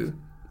EU,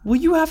 will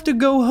you have to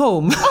go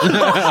home? And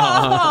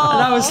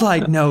I was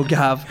like, no,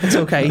 Gav, it's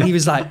okay. He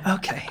was like,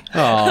 okay.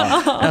 And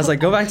I was like,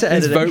 go back to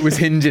editing. His vote was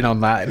hinging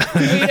on that.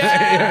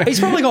 yeah. He's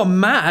probably got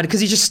mad because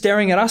he's just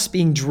staring at us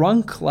being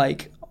drunk,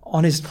 like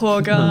on his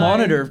Poor guy.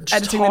 monitor, just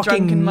Editing the talking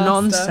drunken master.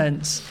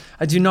 nonsense.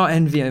 I do not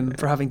envy him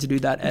for having to do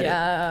that edit.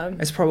 Yeah.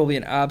 It's probably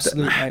an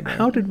absolute nightmare.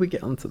 How did we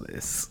get onto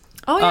this?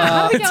 Oh yeah,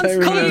 how do we get on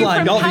totally. Colin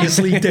Colorblind, from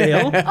obviously,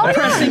 Dale. A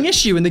pressing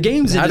issue in the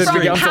games How did we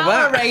industry. get onto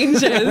Power that?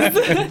 Rangers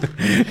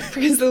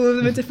because all of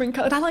them are different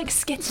colours. I like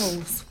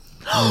Skittles.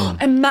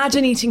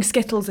 Imagine eating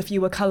Skittles if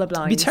you were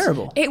colourblind. It'd be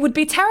terrible. It would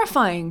be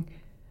terrifying.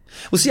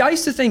 Well, see, I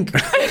used to think,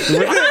 what's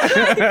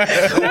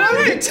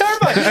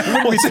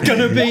it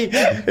gonna be?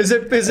 Is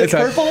it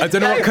purple? I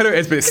don't know what colour it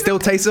is, but it still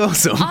tastes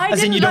awesome.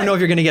 As in, you don't know if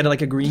you're gonna get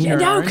like a green or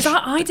No, orange? because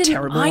I didn't.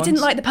 Terrible I didn't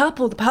ones. like the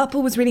purple. The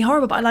purple was really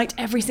horrible, but I liked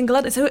every single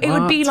other. So it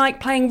would be What? like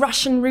playing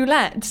Russian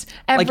roulette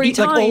every like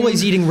time. like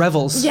always eating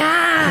Revels.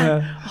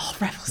 Yeah. Oh,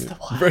 Revel's the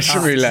one.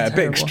 Russian roulette, a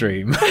bit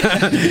extreme.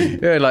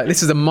 Yeah, like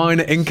this is a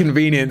minor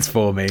inconvenience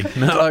for me.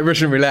 Not like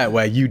Russian roulette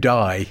where you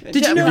die.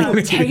 Did you know?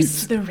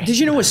 Taste the Did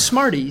you know with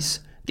Smarties,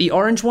 the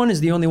orange one is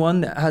the only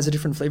one that has a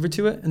different flavor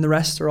to it, and the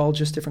rest are all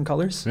just different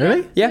colors?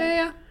 Really?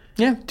 Yeah.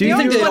 Yeah. Do you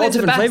The think orange they're one all is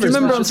the different best. flavors? Do you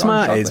remember not on just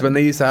orange Smarties chocolate? when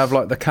they used to have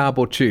like the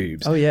cardboard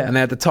tubes? Oh, yeah. And they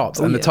had the tops,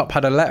 and yeah. the top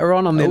had a letter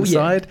on the Oh, yeah.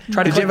 inside.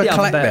 Try to Did you ever collect the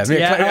collect alphabet. them?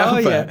 Yeah. Collect the Oh,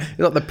 alphabet. yeah. It's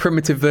like the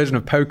primitive version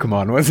of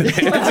Pokemon, wasn't it?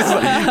 It's just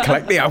like,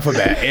 collect the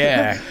alphabet.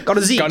 Yeah. Got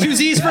a Z. Two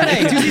Z's for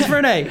an A. Two Z's for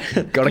an A.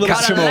 Gotta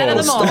catch them letter all.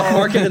 them all. Stock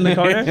market in the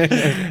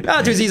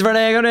corner. Two Z's for an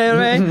A. Got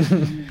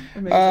an A.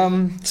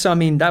 So I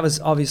mean, that was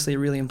obviously a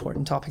really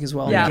important topic as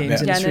well Yeah. in the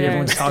games Yeah, industry. no,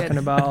 Everyone's it's talking good.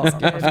 about It's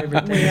our good.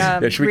 favorite things.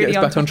 Yeah, should we get really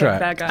us back on topic track?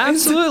 there, guys.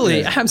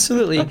 Absolutely,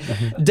 absolutely.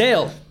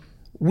 Dale,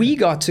 we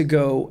got to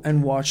go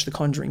and watch The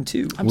Conjuring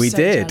 2. We so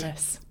did,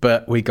 jealous.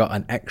 but we got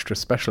an extra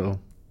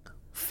special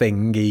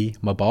thingy,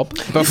 my bob,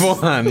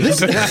 beforehand.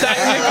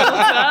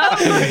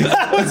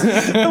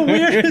 The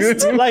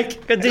weirdest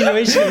like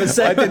continuation of a I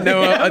segment.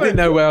 didn't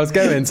know where I was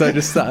going, so I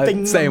just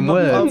started saying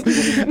words.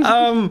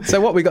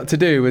 So what we got to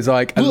do was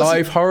like a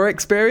live horror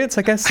experience,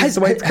 I guess is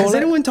the way to call Has it.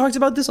 anyone talked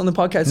about this on the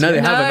podcast? No, they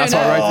yet? haven't. That's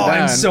why I wrote it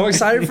down. I'm so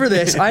excited for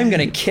this. I'm going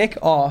to kick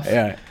off.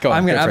 Yeah, go on,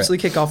 I'm going go to for it.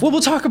 absolutely kick off. Well,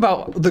 we'll talk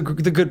about the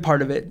good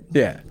part of it.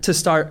 Yeah. To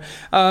start.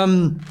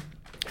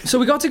 So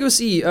we got to go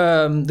see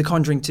The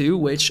Conjuring 2,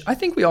 which I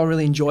think we all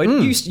really enjoyed.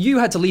 You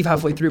had to leave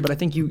halfway through, but I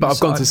think you. But I've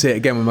gone to see it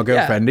again with my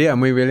girlfriend, yeah,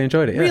 and we really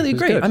enjoyed it. Yeah, Really it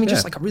was great. good, I mean, yeah.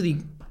 just like a really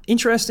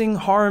interesting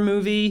horror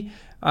movie.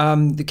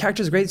 The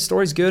characters are great, the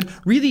story's good.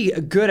 Really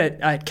good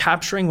at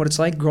capturing what it's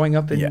like growing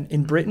up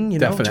in Britain. You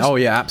know, Definitely. Just Oh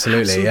yeah,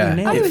 absolutely. Yeah.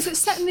 nailed Oh, it. is it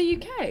set in the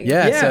UK?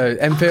 Yeah, Yeah. so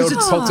Enfield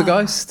Ah.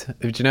 Poltergeist.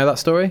 Did you know that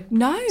story?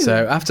 No.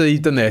 So after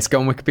you've done this, go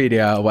on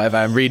Wikipedia or whatever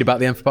and read about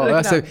the Enfield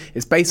Poltergeist. Look So it up.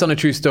 it's based on a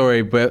true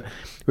story, but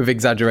with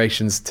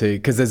exaggerations too,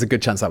 because there's a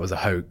good chance that was a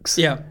hoax.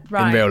 Yeah. In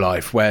Right. real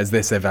life, whereas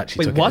this they've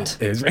actually Wait, took what?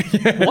 it. It is,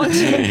 What?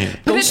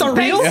 But Ghosts it's are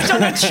real? based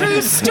on a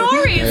true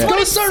story. It's what it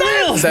Ghosts are says.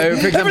 real. So,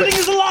 for example, Everything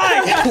is a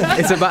lie.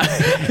 it's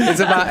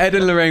about Ed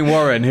and Lorraine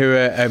Warren who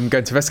are going to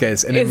investigate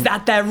this. And Is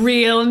that their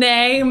real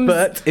name?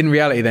 But in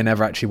reality, they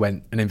never actually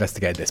went and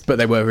investigated this. But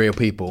they were real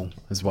people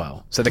as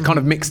well. So they kind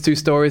of mixed two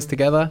stories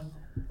together.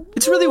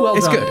 It's really well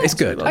It's done. good. It's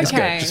good. It's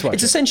Okay. good. Just watch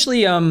It's it.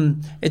 essentially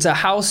it's a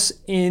house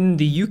in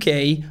the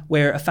UK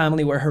where a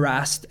family were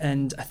harassed,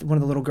 and one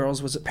of the little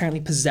girls was apparently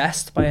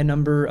possessed by a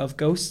number of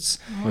ghosts.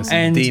 It was a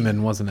And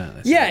demon, wasn't it?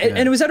 yeah,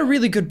 and it was at a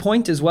really good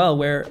point as well,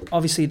 where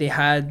obviously they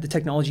had the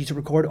technology to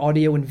record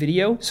audio and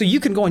video, so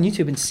you can go on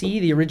YouTube and see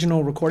the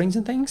original recordings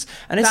and things.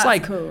 And it's That's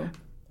like cool.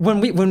 when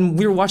we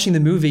were watching the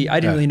movie, I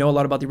didn't Yeah. really know a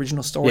lot about the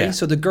original story. Yeah.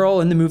 So the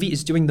girl in the movie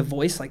is doing the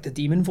voice, like the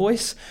demon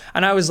voice,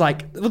 and I was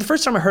like, well, the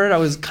first time I heard it, I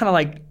was kind of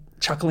like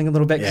chuckling a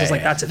little bit because I was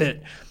like, Yeah. that's a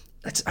bit.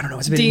 I don't know,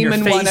 it's a bit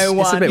Demon in your face.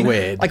 101. It's a bit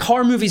weird. Like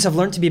horror movies have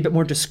learned to be a bit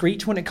more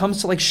discreet when it comes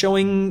to like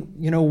showing,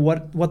 you know,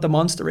 what the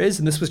monster is,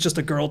 and this was just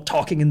a girl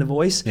talking in the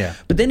voice. Yeah.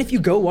 But then if you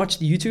go watch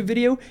the YouTube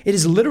video, it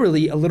is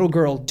literally a little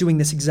girl doing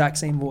this exact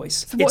same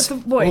voice. What's the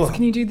voice? oh.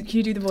 Can you do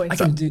the voice? I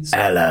can do.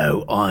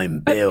 Hello,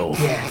 I'm Bill,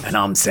 and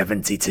I'm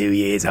 72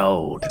 years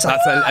old. That's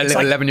a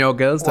little 11-year-old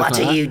girl. What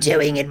are you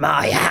doing in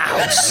my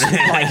house?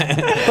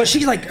 But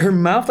she like her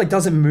mouth like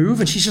doesn't move,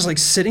 and she's just like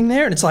sitting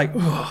there, and it's like,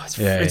 oh, it's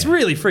Yeah.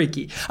 really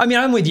freaky. I mean,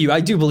 I'm with you. I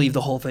do believe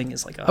the whole thing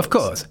is like a Of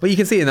course. But you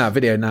can see in that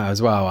video now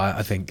as well,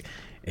 I think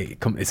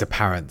it's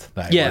apparent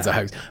that it Yeah. was a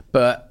hoax.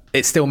 But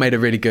it still made a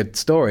really good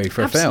story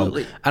for a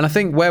Absolutely. film. And I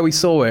think where we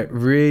saw it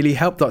really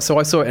helped us. So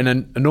I saw it in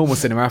a normal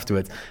cinema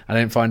afterwards. I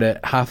didn't find it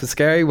half as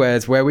scary,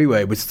 whereas where we were,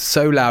 it was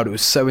so loud, it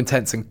was so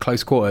intense and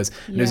close quarters.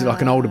 And it was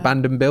like an old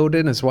abandoned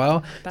building as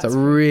well. So it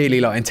really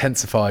like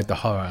intensified the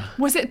horror.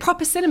 Was it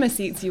proper cinema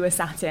seats you were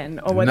sat in,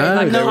 or were No,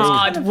 they they like were-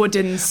 hard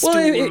wooden stools?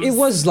 Well, it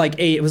was like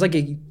a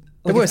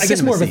There were I guess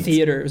cinema more of a seats.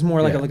 theater. It was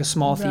more like Yeah. a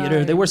small theater.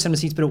 Right. There were cinema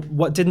seats, but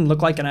what didn't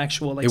look like an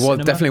actual like It was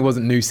cinema. definitely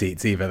wasn't new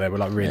seats either. They were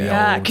like really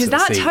Yeah, old because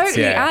sort of that seats.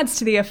 totally Yeah. adds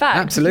to the effect.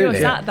 Absolutely.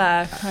 You're sat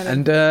there. Kind of.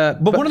 And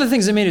But one of the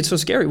things that made it so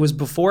scary was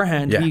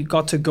beforehand Yeah. we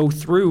got to go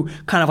through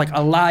kind of like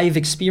a live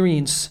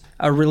experience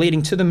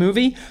relating to the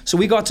movie. So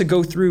we got to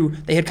go through.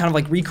 They had kind of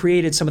like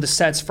recreated some of the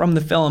sets from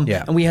the film,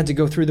 Yeah. and we had to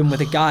go through them with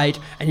a guide.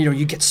 And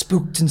you get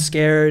spooked and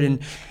scared, and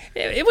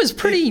it was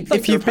pretty.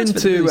 if you've been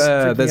to,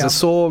 there's a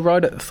Saw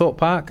ride at Thorpe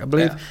Park, I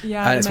believe.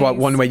 Yeah, and it's nice.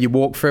 one where you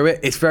walk through it.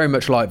 It's very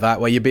much like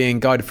that, where you're being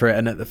guided through it.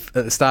 And at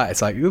the start,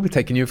 it's like, we'll be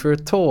taking you for a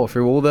tour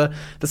through all the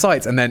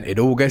sites. And then it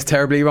all goes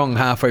terribly wrong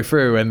halfway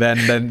through. And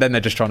then they're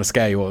just trying to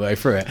scare you all the way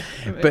through it.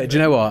 But do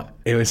you know what?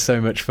 It was so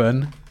much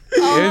fun.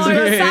 Oh,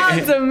 that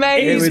sounds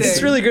amazing.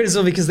 It's really good as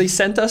well because they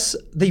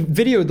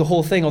videoed the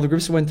whole thing. All the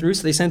groups went through,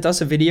 so they sent us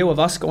a video of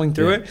us going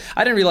through it.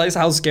 I didn't realize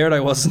how scared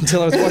I was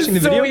until I was watching the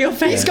Saw video. your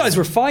face. These guys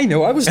were fine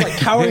though. I was like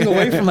cowering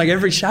away from like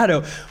every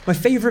shadow. My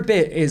favorite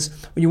bit is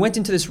when you went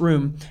into this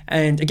room,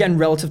 and again,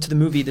 relative to the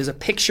movie, there's a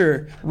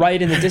picture right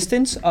in the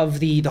distance of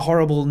the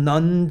horrible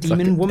nun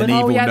demon woman. an Oh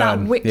evil yeah,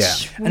 nun. that witch.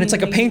 Yeah. And it's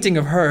like a painting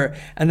of her.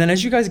 And then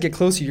as you guys get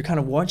closer, you're kind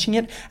of watching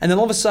it. And then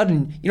all of a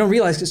sudden, you don't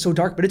realize it's so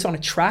dark, but it's on a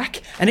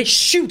track and it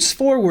shoots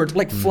forward,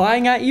 like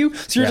flying at you.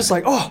 So you're Yeah. just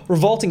like, oh,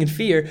 revolting in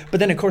fear. But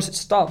then, of course, it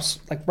stops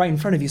like right in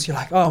front of you. So you're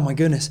like, oh my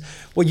goodness.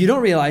 What you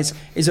don't realize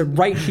is that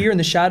right here in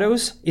the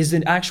shadows is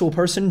an actual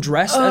person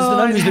dressed as the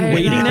nun who's been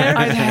waiting there.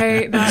 I'd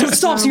hate that. So it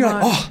stops and you're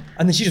like, much. oh.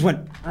 And then she just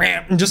went,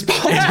 "Ram," and just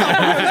popped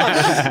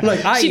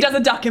out. She does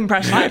a duck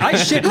impression. I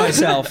shit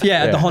myself,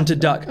 at the haunted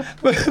duck.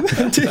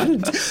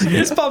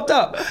 This popped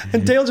up,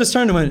 and Dale just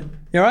turned and went,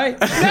 "You all right?"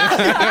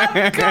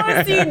 Of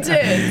course you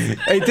did.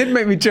 It did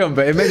make me jump,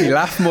 but it made me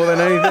laugh more than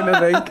anything, I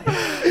think.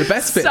 The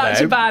best bit, Such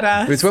though, a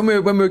badass. was when we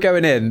were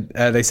going in,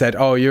 they said,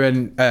 oh, you're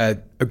in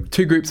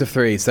 2 groups of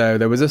 3. So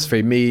there was us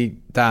 3, me,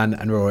 Dan,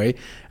 and Rory,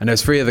 and there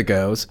was 3 other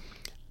girls.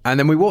 And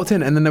then we walked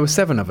in, and then there were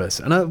 7 of us.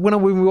 And when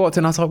we walked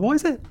in, I was like, why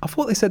is it? I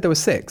thought they said there were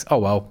 6. Oh,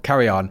 well,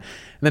 carry on. And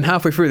then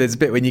halfway through, there's a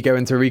bit when you go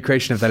into a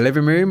recreation of their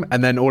living room,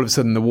 and then all of a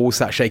sudden the wall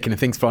starts shaking and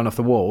things flying off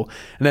the wall.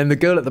 And then the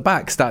girl at the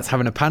back starts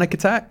having a panic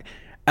attack.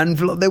 And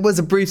there was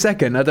a brief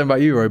second, I don't know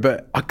about you, Roy,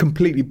 but I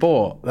completely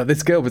bought that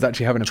this girl was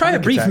actually having a Try a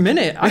panic brief attack.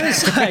 minute. I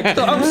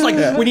was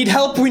like, we need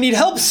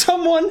help,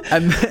 someone.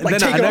 And like then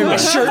take I off know my it.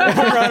 shirt and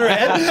put it around her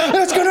head.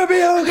 It's gonna be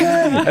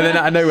okay. And then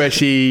I know where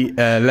she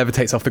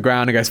levitates off the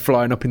ground and goes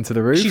flying up into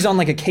the roof. She's on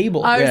like a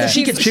cable. Oh, Yeah. so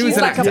she's, She was she's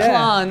an like a actor.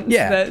 plant.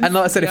 Yeah, that's- and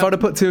like I said, if I'd have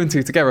put 2 and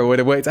 2 together, I would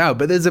have worked out.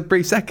 But there's a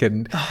brief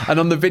second, and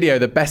on the video,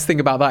 the best thing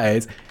about that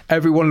is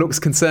everyone looks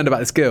concerned about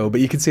this girl,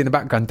 but you can see in the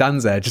background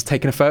Dan's there just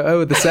taking a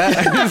photo of the set.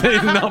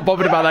 He's not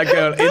bothered about that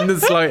girl in the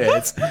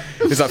slightest.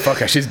 He's like, "Fuck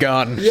her, she's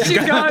gone." She's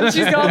gone.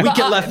 We but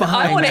get left I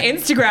behind. want to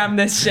Instagram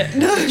this shit.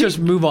 Just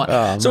move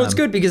on. So it's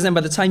good because then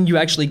by the time you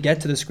actually get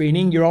to the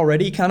screening, you're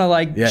already kind of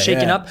like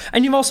shaken yeah. up.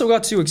 And you've also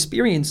got to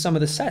experience some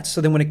of the sets.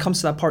 So then when it comes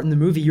to that part in the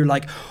movie, you're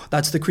like,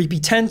 that's the creepy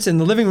tent in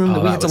the living room that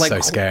we that had to was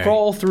like so scary.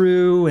 crawl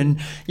through. And,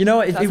 it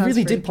sounds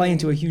really did freaky. play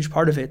into a huge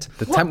part of it.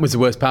 The tent was the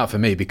worst part for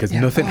me because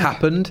nothing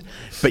happened,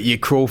 but you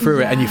crawl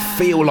through it and you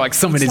feel like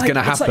something is going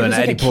to happen at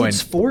any point.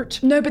 Fort.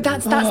 No, but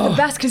that's the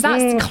best because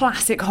that's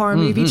classic horror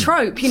movie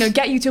trope.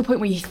 Get you to a point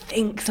where you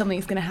think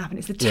something's going to happen.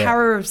 It's the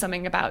terror of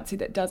something about to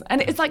that does,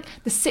 and it's like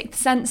the Sixth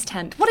Sense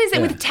tent. What is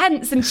it with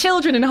tents and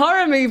children in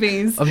horror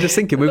movies? I'm just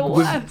thinking The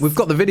we've worst.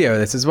 got the video of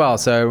this as well,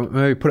 so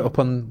maybe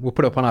we'll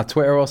put it up on our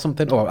Twitter or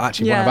something, or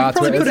actually Yeah. one of our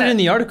Probably Twitters. put it in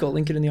the article.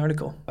 Link it in the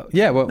article.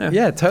 Yeah,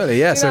 totally.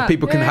 Yeah, so that.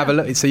 people can Yeah, have a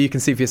yeah. look, so you can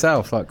see for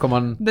yourself. Like, come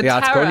on the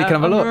article, terror and you can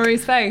have a on look.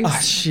 Rory's face. Oh,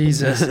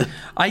 Jesus.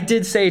 I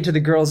did say to the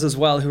girls as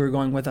well who were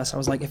going with us, I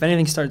was like, if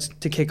anything starts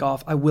to kick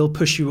off, I will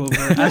push you over.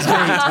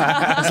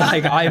 It's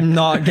like, I'm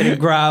not getting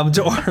grabbed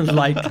or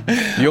like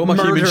You're my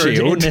human murdered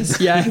shield. in this.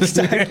 Yeah,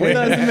 exactly.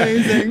 That's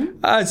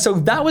amazing. So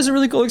that was a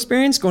really cool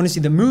experience. Going to see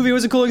the movie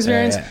was a cool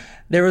experience. Yeah.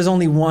 There was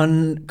only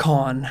one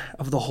con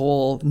of the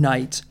whole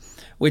night,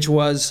 which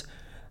was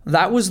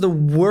that was the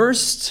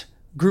worst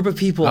group of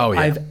people Oh, yeah.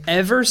 I've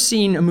ever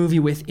seen a movie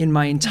with in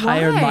my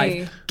entire Why?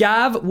 life.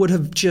 Gav would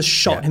have just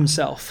shot Yeah.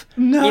 himself.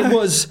 No. It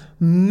was...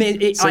 So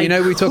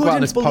we talk about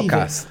on this couldn't believe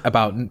podcast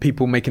about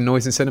people making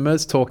noise in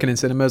cinemas, talking in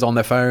cinemas on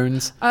their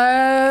phones.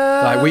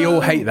 Oh. Like, we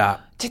all hate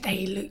that. Did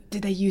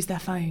they use their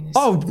phones?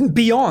 Oh,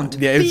 beyond.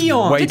 Yeah, it was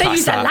beyond. way Did they past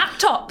use their that.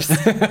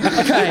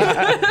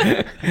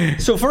 laptops? Okay.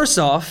 So first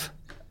off,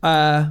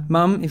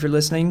 Mum, if you're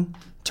listening,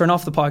 turn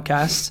off the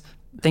podcast.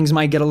 Things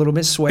might get a little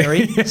bit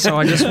sweary, so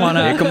I just want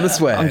to. Here come the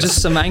swears. I'm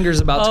just some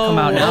anger's about to come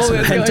out now. Some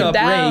it's pent going up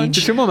down. rage.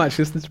 Does your mum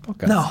actually listen to this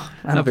podcast? No, I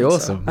don't That'd be think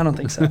awesome. So. I don't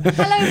think so.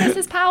 Hello,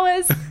 Mrs.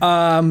 Powers.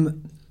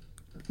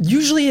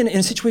 usually in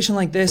a situation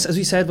like this, as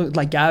we said, with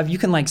like Gav, you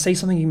can like say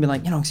something, you can be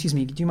like, excuse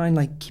me, do you mind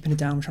like keeping it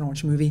down? I'm trying to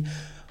watch a movie.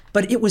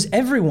 But it was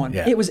everyone.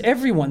 Yeah. It was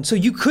everyone. So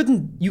you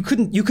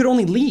could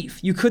only leave.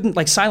 You couldn't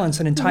like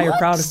silence an entire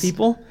crowd of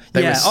people.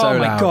 They were so oh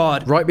my loud.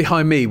 God. Right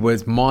behind me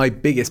was my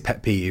biggest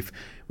pet peeve,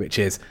 which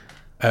is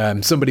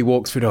somebody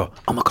walks through a door.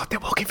 Oh my God, they're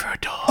walking through a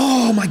door.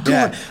 Oh my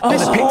God.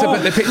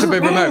 They picked up a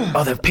remote.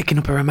 Oh, they're picking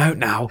up a remote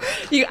now.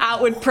 You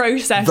outward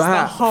process the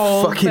That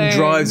whole fucking thing.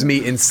 drives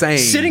me insane.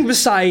 Sitting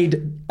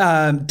beside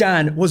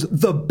Dan was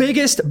the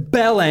biggest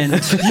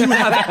bellend you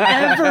have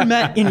ever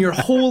met in your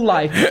whole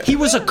life. He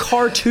was a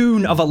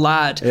cartoon of a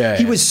lad.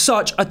 He was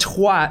such a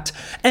twat.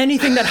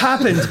 Anything that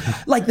happened,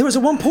 like there was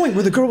at one point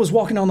where the girl was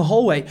walking down the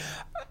hallway.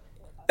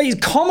 He's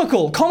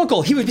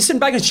comical. He would be sitting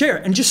back in his chair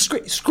and just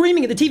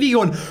screaming at the TV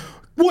going,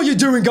 "What are you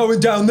doing going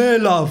down there,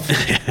 love?"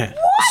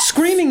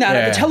 Screaming that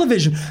at the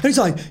television. And he's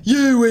like,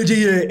 "You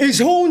idiot, it's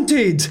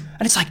haunted."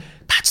 And it's like,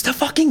 that's the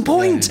fucking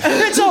point.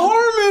 It's a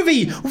horror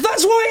movie.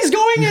 That's why he's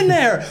going in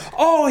there.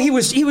 Oh, he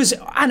was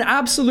an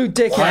absolute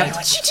dickhead. Why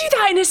would you do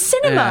that in a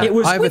cinema? It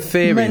was I have a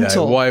theory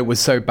mental. though why it was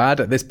so bad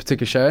at this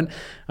particular show,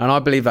 and I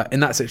believe that in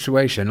that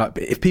situation, like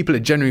if people are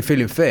genuinely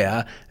feeling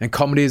fear, and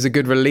comedy is a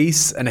good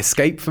release and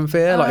escape from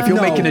fear. Like if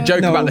you're making a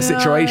joke about the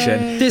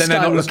situation, This then they're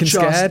guy not was looking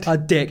just scared. a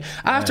dick.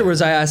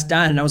 Afterwards, I asked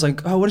Dan, and I was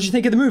like, "Oh, what did you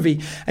think of the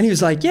movie?" And he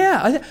was like,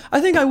 "Yeah, I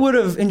think I would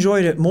have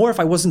enjoyed it more if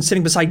I wasn't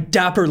sitting beside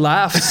Dapper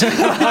Laughs." He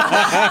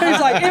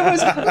was like, "It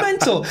was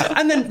mental."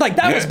 And then, like,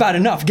 that was bad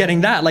enough,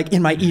 getting that, like,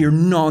 in my ear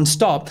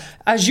nonstop.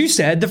 As you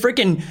said, the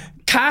freaking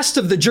cast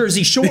of the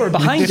Jersey Shore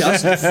behind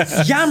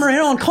us, yammering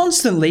on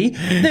constantly.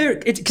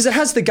 Because it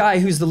has the guy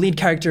who's the lead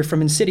character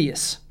from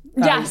Insidious.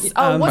 Yes.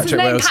 What's his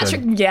Patrick name? Wilson.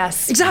 Patrick.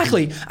 Yes.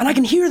 Exactly. And I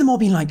can hear them all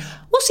being like,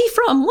 "What's he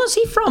from? What's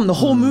he from?" The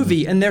whole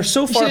movie. And they're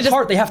so far should've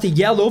apart, they have to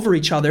yell over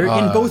each other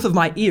in both of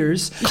my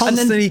ears.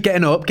 Constantly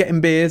getting up,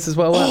 getting beers as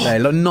well, weren't they?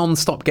 Like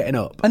non-stop getting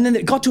up. And then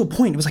it got to a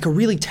point, it was like a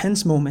really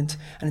tense moment.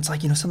 And it's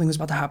like, something was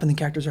about to happen. The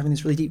characters are having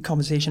this really deep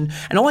conversation.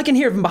 And all I can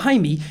hear from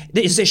behind me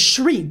is this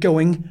shriek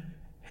going,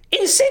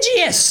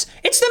 "Insidious!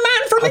 It's the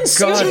man from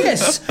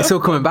Insidious!" It's all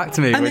coming back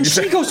to me. And then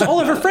she goes to all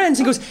of her friends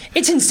and goes,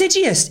 "It's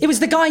Insidious. It was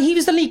the guy, he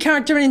was the lead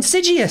character in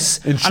Insidious."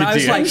 And I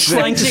was like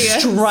trying to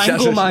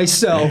strangle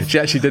myself. She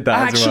actually did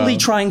that as well. Actually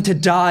trying to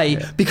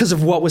die because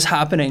of what was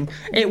happening.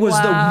 It was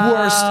the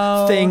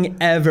worst thing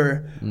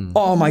ever.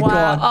 Oh my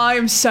God.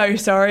 I'm so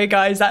sorry,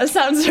 guys. That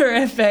sounds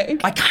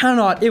horrific. I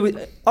cannot. It was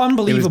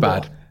unbelievable.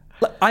 bad.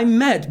 I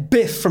met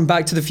Biff from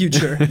Back to the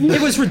Future. It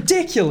was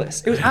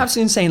ridiculous. It was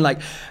absolutely insane.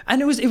 And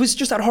it was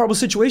just that horrible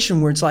situation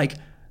where it's like,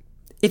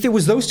 if it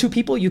was those two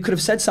people, you could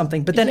have said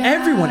something. But then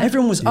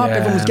everyone was up,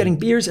 everyone was getting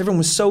beers, everyone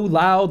was so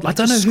loud. I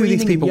don't know who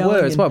these people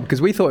were as well, because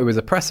we thought it was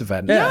a press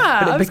event.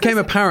 Yeah, But it became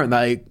apparent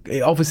that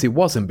it obviously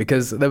wasn't,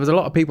 because there was a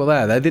lot of people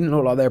there. They didn't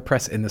look like they were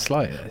press in the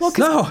slightest. Well,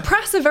 because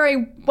press are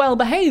very well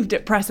behaved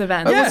at press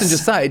events. It wasn't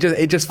just that.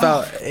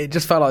 It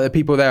just felt like the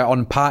people there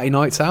on party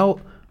nights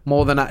out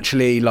more than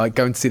actually like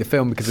going to see the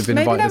film because they've been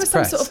Maybe invited there as was some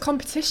press. sort of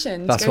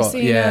competition. That's to go what.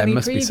 see Yeah, an it early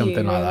must be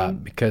something like preview.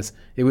 that, because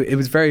it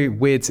was very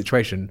weird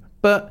situation.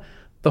 But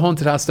the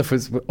haunted house stuff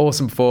was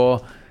awesome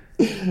before.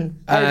 And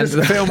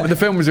the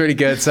film was really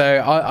good,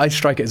 so I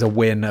strike it as a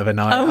win of a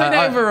night. A win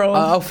overall.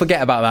 I'll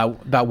forget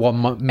about that one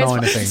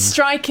minor thing.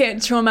 Strike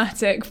it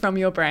traumatic from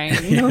your brain.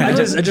 I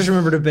just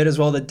remembered a bit as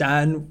well that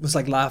Dan was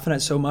like laughing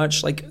at so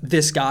much. Like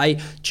this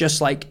guy just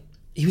like,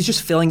 he was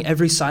just filling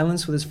every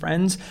silence with his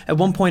friends. At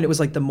one point it was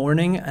like the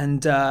morning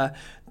and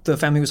the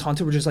family was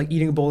haunted. We're just like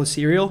eating a bowl of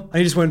cereal. And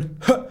he just went,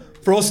 "Huh,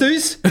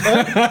 Frosties?"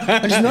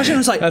 I just nudged him and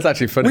was like, That's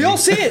actually funny. "We all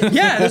see it.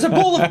 Yeah, there's a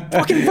bowl of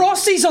fucking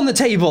Frosties on the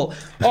table."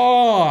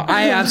 Oh,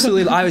 I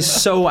was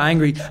so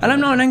angry. And I'm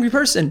not an angry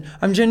person.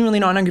 I'm genuinely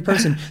not an angry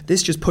person.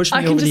 This just pushed me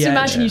I over can the just edge.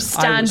 imagine you I was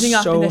standing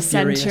up so in the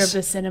centre furious. of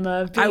the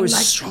cinema. Being I was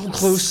like, so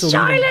close to leaving.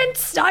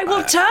 "Silence! I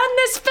will turn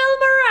this film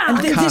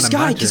around." And can't this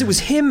guy, because imagine. it was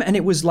him and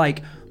it was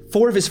like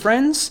 4 of his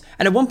friends.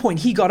 And at one point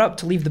he got up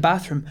to leave the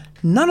bathroom.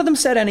 None of them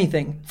said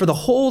anything for the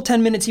whole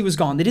 10 minutes he was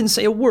gone. They didn't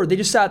say a word. They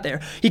just sat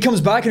there. He comes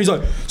back and he's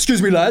like,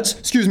 "Excuse me, lads.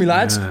 Excuse me,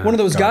 lads." One of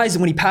those guys that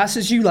when he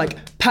passes you, like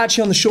pats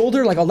you on the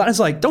shoulder, like all that. It's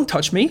like, "Don't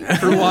touch me,"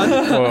 for one.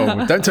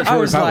 Whoa, don't touch I your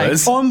was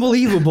powers. like,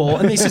 unbelievable.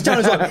 And he sits down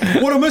and he's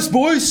like, "What a miss,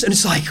 boys." And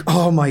it's like,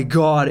 oh my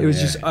God. It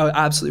was just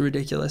absolutely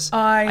ridiculous.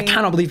 I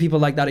cannot believe people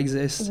like that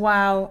exist.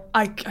 Wow,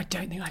 I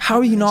don't think I. How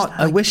are you not?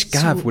 I wish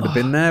Gav would have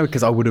been there,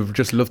 because I would have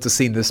just loved to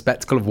see the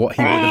spectacle of what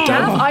he would have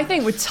Gav, done. I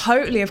think would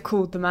totally have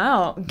called them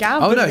out.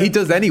 Gav. Oh would no, have- he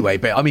does anyway.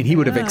 But I mean, he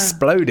would have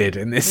exploded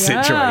in this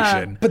Yeah.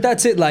 situation. But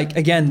that's it. Like,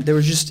 again, there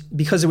was just,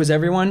 because it was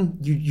everyone,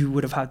 you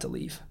would have had to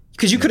leave.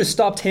 Because you could have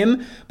stopped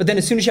him, but then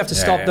as soon as you have to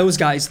stop those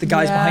guys, the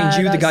guys behind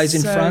you, the that's guys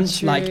in so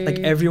front, like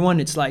true.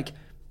 everyone, it's like,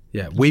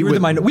 Yeah, we were the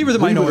minority.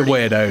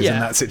 weirdos Yeah. in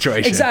that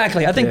situation.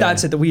 Exactly. I think Yeah.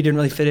 that's it, that we didn't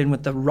really fit in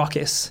with the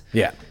ruckus.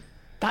 Yeah.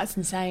 That's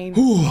insane.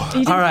 All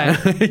right.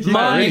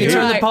 Mom, you can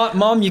turn the Right. pot.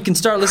 Mom, you can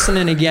start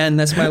listening again.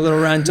 That's my little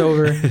rant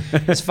over.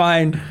 It's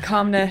fine.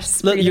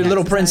 Calmness. Look, your breathing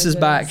little prince is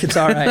back. exercises. It's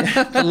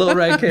all right. The little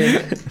red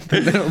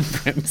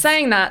kid.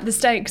 Saying that, the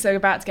stakes are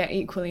about to get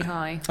equally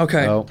high.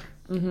 Okay. Well,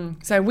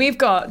 So we've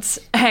got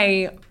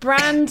a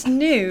brand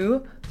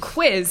new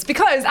quiz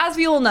because, as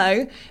we all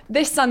know,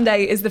 this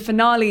Sunday is the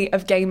finale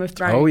of Game of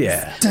Thrones. Oh,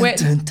 yeah.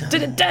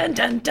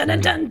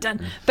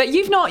 But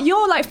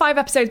you're like 5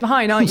 episodes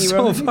behind, aren't you?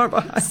 So Rob? far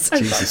behind.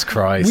 Jesus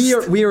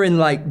Christ. We are in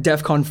like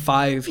DEFCON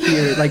 5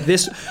 here. Like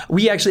this,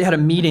 we actually had a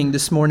meeting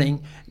this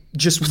morning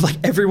just with like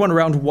everyone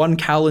around one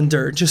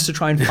calendar just to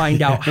try and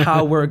find out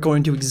how we're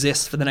going to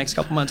exist for the next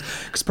couple months.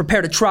 Because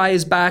Prepare to Try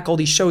is back. All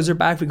these shows are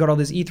back. We got all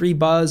this E3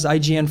 buzz,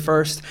 IGN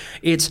first.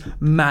 It's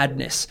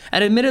madness.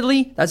 And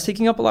admittedly, that's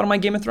taking up a lot of my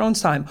Game of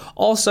Thrones time.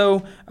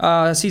 Also,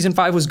 season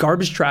 5 was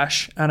garbage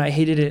trash and I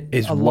hated it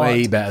It's a lot.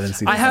 way better than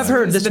season I have 5.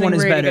 heard this been one a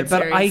is really better, good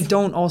but I series.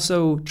 don't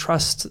also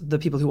trust the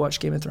people who watch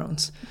Game of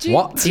Thrones.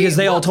 What? Because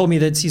they all told me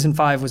that season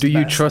 5 was Do the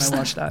you best, trust and I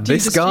watched that.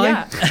 this guy?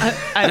 Yeah.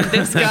 And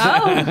this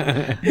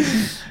girl.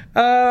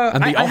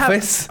 And The I have-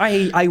 Office?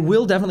 I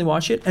will definitely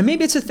watch it, and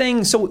maybe it's a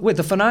thing. So wait,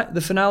 the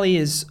finale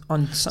is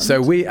on Sunday.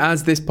 So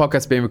as this podcast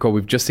is being recorded,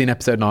 we've just seen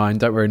episode 9.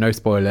 Don't worry, no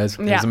spoilers. It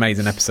was Yeah. an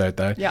amazing episode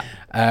though.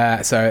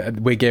 Yeah. So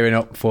we're gearing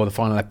up for the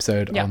final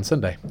episode Yeah. on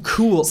Sunday.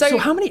 cool. So- So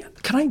how many?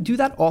 Can I do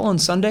that all on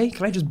Sunday?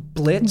 Can I just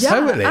blitz? Yeah,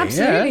 Totally,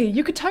 absolutely. yeah.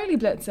 You could totally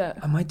blitz it.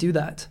 I might do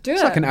that. Do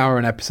It's it. like an hour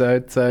an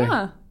episode. So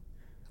Yeah.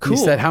 Cool.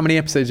 you said how many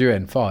episodes you're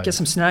in? 5? Get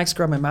some snacks.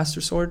 Grab my master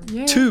sword.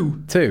 Yeah.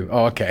 2. 2.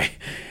 Oh, okay.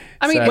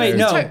 I mean, So- Wait,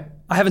 no. So-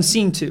 I haven't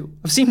seen 2.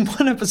 I've seen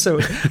 1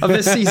 episode of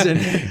this season.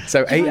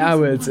 So 8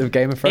 hours of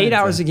Game of Thrones. 8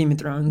 hours of Game of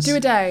Thrones. do a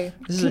day.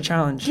 This is a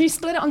challenge. Can you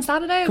split it on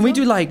Saturday? Can we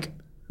do like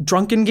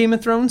drunken Game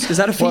of Thrones? Is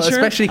that a feature? Well,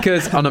 especially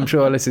because, and I'm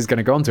sure Alice is going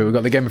to go on to, we've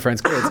got the Game of Thrones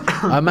quiz.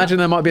 I imagine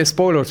there might be a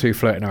spoiler or 2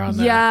 floating around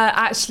there. Yeah,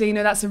 actually,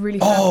 no, that's a really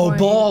fair Oh, point.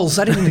 balls.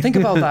 I didn't even think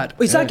about that.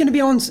 Is that going to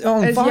be on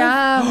 5?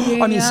 yeah, I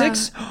mean, yeah.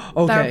 6?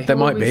 Okay. There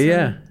might be,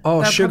 yeah.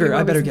 Oh, There sugar. probably I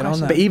will be better some get on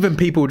questions. that. But even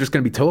people are just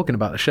going to be talking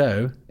about the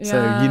show. So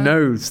Yeah. you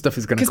know stuff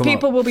is going to Because come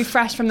people up. will be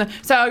fresh from the.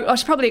 So I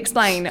should probably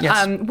explain.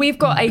 Yes. We've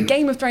got a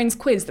Game of Thrones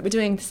quiz that we're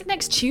doing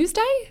next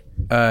Tuesday.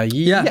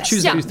 Yeah,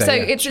 Tuesday. Yeah, so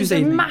it's Tuesday a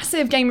evening.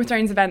 massive Game of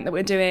Thrones event that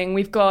we're doing.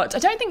 We've got, I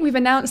don't think we've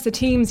announced the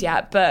teams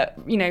yet, but,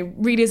 you know,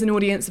 readers and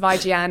audience of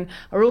IGN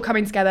are all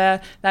coming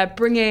together. They're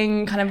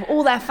bringing kind of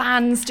all their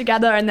fans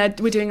together and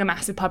we're doing a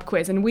massive pub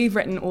quiz and we've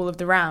written all of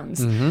the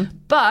rounds.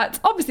 But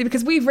obviously,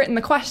 because we've written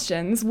the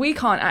questions, we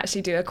can't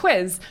actually do a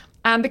quiz.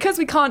 And because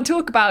we can't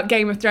talk about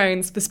Game of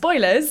Thrones for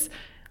spoilers,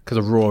 Because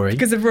of Rory.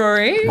 because of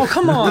Rory, Oh,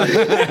 come on.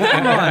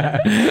 Come on.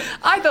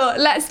 I thought,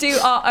 let's do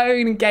our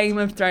own Game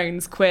of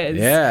Thrones quiz.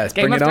 Yes,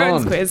 Game bring of it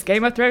Thrones on. quiz,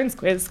 Game of Thrones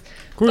quiz.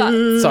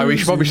 But, Sorry,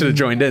 we probably should have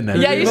joined in then.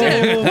 yeah, you should.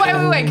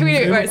 Wait. Can we do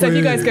it? Right, so if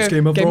you guys go.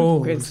 Game of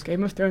Thrones. quiz,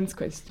 Game of Thrones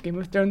quiz, Game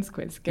of Thrones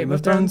quiz, Game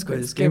of Thrones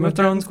quiz, Game of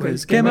Thrones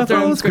quiz, Game of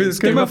Thrones quiz,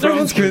 Game of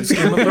Thrones quiz,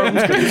 Game of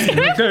Thrones quiz,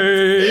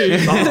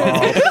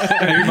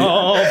 Game of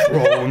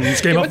Thrones,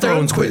 Game of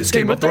Thrones quiz,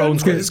 Game of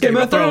Thrones quiz, Game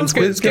of Thrones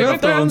quiz, Game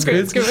of Thrones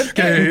quiz,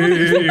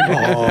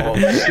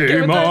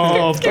 Game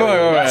of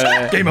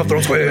Game of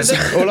Thrones quiz.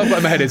 All I've got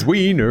in my head is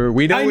wiener,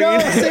 wiener, I know,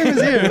 wiener. same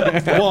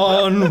as you.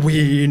 One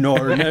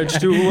wiener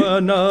next to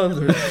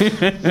another.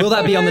 Will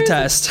that be on the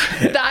test?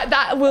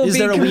 That will be. Is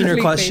there a wiener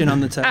completely- question on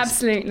the test?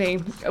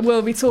 Absolutely.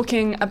 We'll be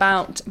talking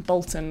about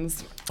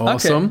Boltons.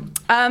 Awesome.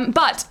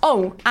 But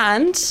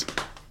and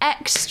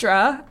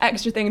extra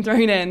thing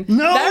thrown in.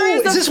 No, there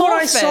is is a this what I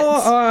forfeit.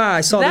 saw? Oh,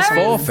 I saw this There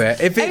is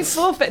Forfeit. If a it's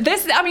forfeit.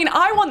 This, I mean,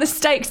 I want the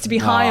stakes to be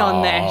high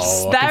on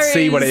this. I can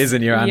see what it is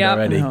in your hand Yep.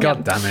 already. Yep.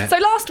 God damn it. So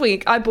last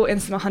week I bought in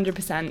some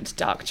 100%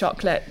 dark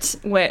chocolate,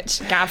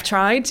 which Gav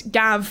tried.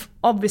 Gav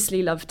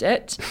obviously loved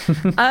it.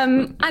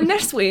 And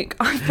this week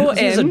I bought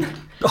This is in.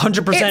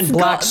 100% It's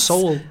black got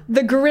soul.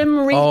 The Grim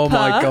Reaper. Oh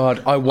my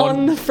God, I want-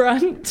 on the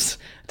front.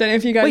 Don't know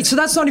if you guys. Wait, so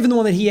that's not even the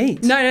one that he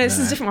ate? No, this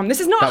is a different one.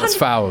 This is not. That was 100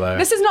 foul, though.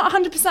 This is not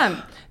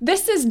 100%.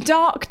 This is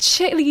dark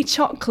chili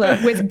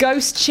chocolate with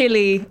ghost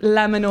chili,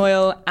 lemon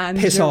oil, and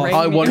Piss off.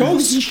 geranium. I want-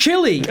 Ghost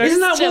chili. Isn't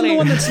that chili. one the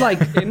one that's like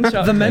In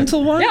chocolate. the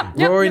mental one? Yeah.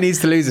 Rory needs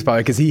to lose his power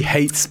because he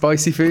hates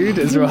spicy food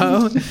as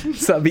well.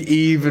 So that'd be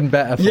even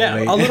better for Yeah,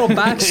 me. a little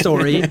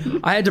backstory.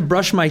 I had to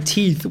brush my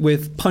teeth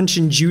with Punch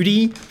and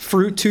Judy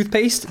fruit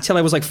toothpaste till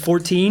I was like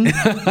 14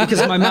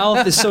 because my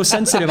mouth is so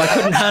sensitive I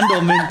couldn't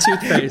handle mint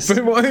toothpaste.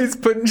 But what is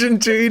Punch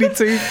and Judy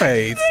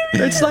toothpaste?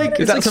 It's like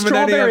Is that like something they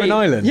only have strawberry. in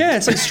Ireland? Yeah,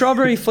 it's like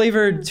strawberry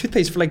flavored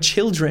toothpaste for like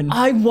children.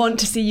 I want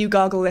to see you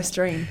gargle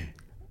Listerine.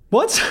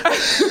 What?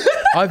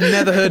 I've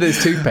never heard of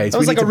this toothpaste. That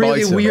was We like need a to buy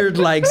really some. weird,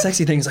 like,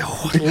 sexy thing. It's like,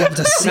 oh, I'd love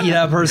to see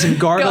that person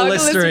gargle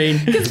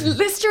Listerine. Because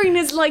Listerine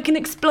is like an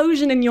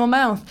explosion in your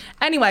mouth.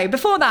 Anyway,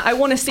 before that, I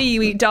want to see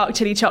you eat dark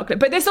chili chocolate.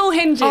 But this all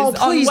hinges Oh, on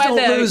please don't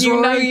whether lose, you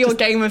know Rory. your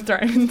Game of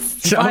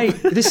Thrones.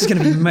 This is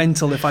going to be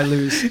mental if I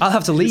lose. I'll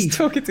have to leave.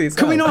 Talk it to yourself.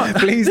 Can we not?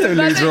 Please don't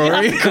lose,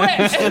 Rory.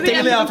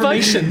 Daily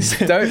affirmations.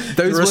 Those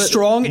You're a were-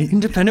 strong,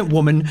 independent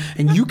woman,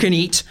 and you can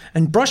eat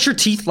and brush your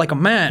teeth like a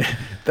man.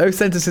 Those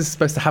sentences are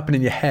supposed to happen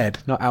in your head,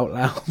 not out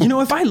loud. You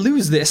know, if I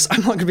lose this,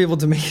 I'm not going to be able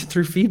to make it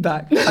through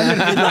feedback.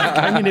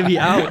 I'm going to be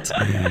out.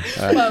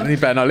 You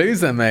better not lose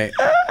them, mate.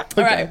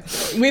 All right,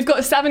 we've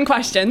got 7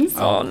 questions.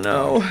 Oh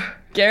no.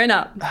 Gearing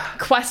up.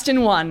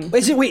 Question 1.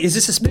 Is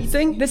this a speed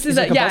thing? This is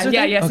like yeah. buzzer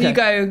thing? So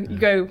Okay. you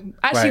go.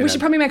 Actually, Wait, we should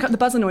probably make up the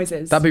buzzer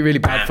noises. That'd be really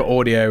bad for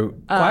audio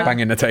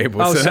banging the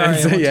table. Oh, sorry, I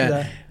won't do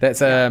yeah. Let's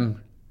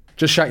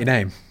just shout your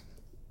name.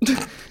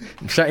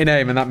 Shout your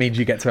name, and that means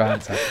you get to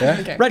answer. Yeah?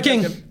 Okay. Red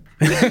King.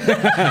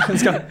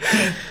 Let's go.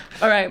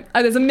 All right.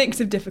 There's a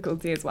mix of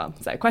difficulty as well.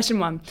 So, question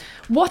 1.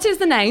 What is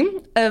the name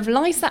of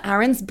Lysa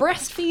Arryn's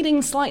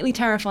breastfeeding, slightly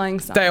terrifying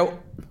son? Dale.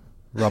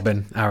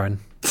 Robin. Aaron.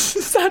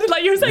 Sounded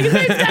like you were saying his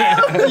name's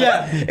Dale.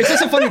 Yeah, it's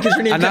just so funny because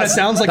your name kind of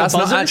sounds like a that's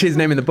buzzer. not actually his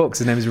name in the books.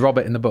 His name is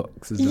Robert in the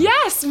books. Isn't it?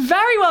 Yes,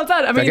 very well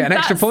done. I mean, get an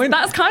extra point?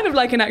 That's kind of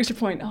like an extra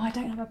point. Oh, I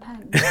don't have a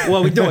pen.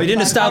 Well, we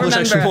didn't establish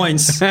I'll extra remember.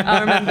 points. I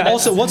remember.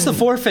 Also, what's the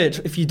forfeit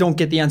if you don't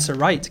get the answer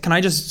right? Can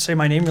I just say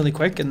my name really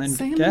quick and then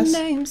Say guess? my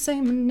name,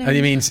 say my name.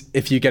 Only means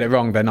if you get it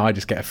wrong, then I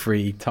just get a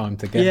free time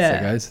to guess. Yeah.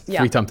 I guess. Yeah.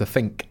 Free time to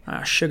think.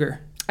 Ah,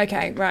 sugar.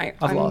 Okay, right.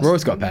 I've lost.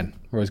 Roy's got a pen.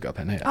 Roy's got a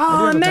pen here. Oh, I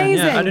do have a pen,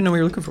 amazing. yeah. I didn't know we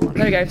were looking for one.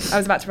 There we go. I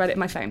was about to write it in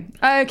my phone.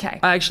 Okay,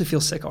 I actually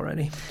feel sick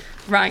already.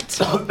 right.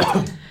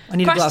 I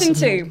need a glass Question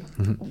of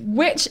milk. 2.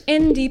 Which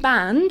indie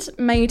band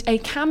made a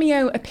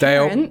cameo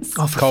appearance?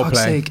 Oh, for Coldplay. fuck's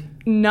sake.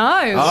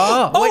 No.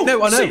 Oh, wait,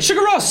 no, I know.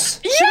 Sugar Ross.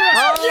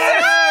 Yes!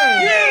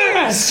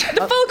 Yes!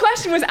 The full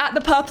question was at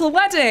the Purple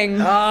Wedding. It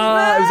was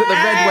at the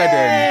Red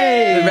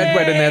Wedding. The Red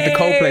Wedding, they had the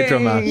Coldplay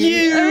drummer.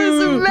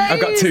 I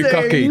got too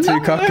cocky.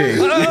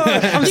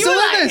 I'm You still were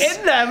in like this.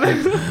 in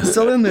them.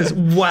 Still in this.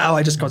 Wow,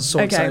 I just got so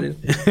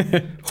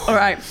excited. All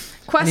right.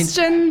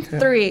 Question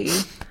 3.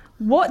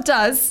 What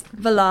does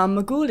Valar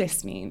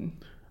Morghulis mean?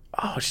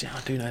 Oh, shit,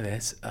 I do know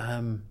this.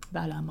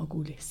 Valar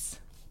Morghulis.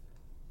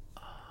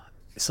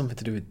 It's something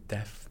to do with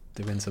death,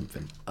 doing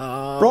something.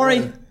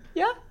 Rory.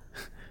 Yeah.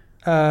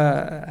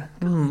 I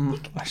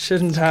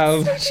shouldn't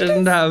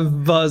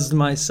have buzzed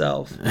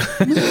myself.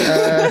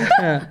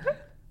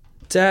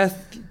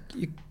 Death.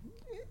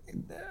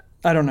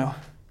 I don't know.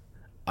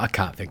 I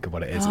can't think of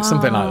what it is. It's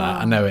something like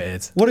that. I know it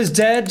is. What is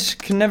dead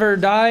can never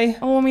die?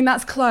 Oh, I mean,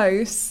 that's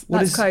close. What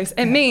That's is- close.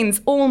 It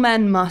means all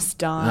men must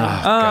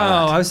die.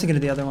 Oh, I was thinking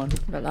of the other one.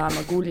 Valar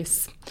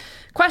Morghulis.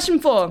 Question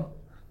 4.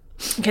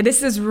 Okay,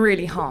 this is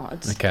really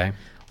hard. Okay.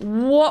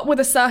 What were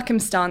the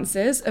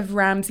circumstances of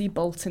Ramsay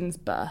Bolton's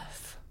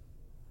birth?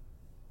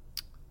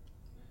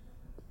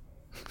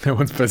 No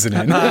one's buzzing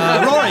in.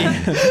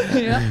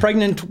 Rory.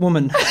 Pregnant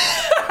woman.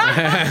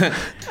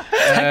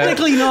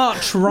 Technically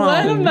not When a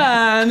wrong.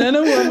 man and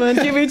a woman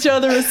give each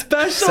other a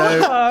special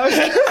hug.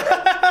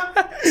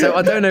 So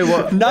I don't know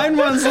what 9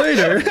 months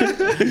later.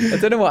 I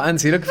don't know what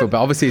answer you're looking for, but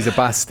obviously he's a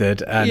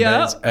bastard, and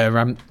Yeah.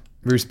 there's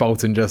Roose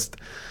Bolton just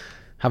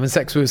having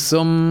sex with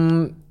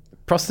some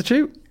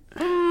prostitute.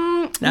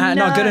 Nah,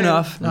 not good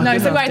enough. Not No,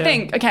 good so enough, I Dale.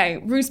 think, okay,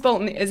 Roose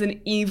Bolton is an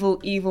evil,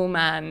 evil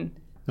man.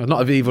 Well,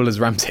 not as evil as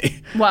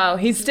Ramsay. Well,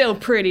 he's still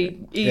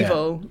pretty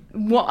evil.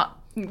 What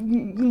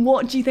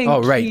do you think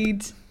Oh, rape.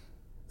 he'd...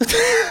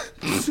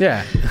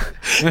 Yeah.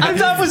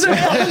 That was wrong.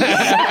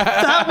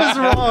 That was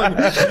wrong.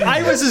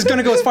 I was just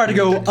gonna go as far to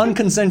go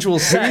unconsensual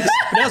sex.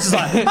 But Dale's just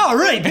like, oh,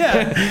 rape,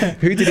 yeah.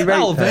 Who did he rape?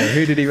 Well, though?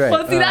 Who did he rape?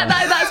 Well, see,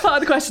 that's part of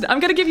the question. I'm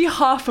going to give you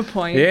half a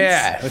point.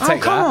 Yeah. We'll Oh,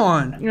 take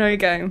come that. on. There you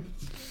go.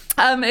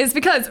 It's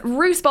because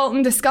Roose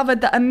Bolton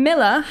discovered that a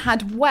miller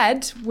had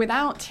wed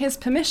without his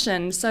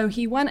permission, so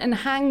he went and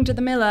hanged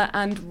the miller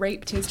and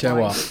raped his Do you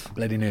know wife. what? I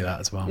bloody knew that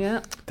as well.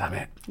 Yeah. Damn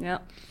it. Yeah.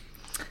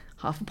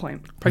 Half a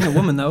point. Pregnant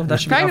woman, though.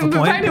 That should be half a point.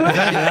 Pregnant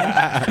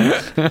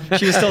woman.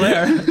 She was still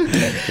there.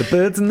 The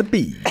birds and the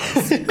bees.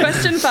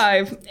 Question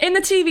 5. In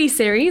the TV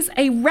series,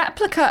 a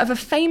replica of a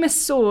famous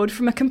sword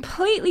from a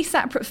completely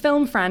separate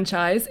film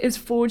franchise is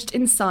forged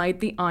inside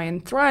the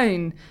Iron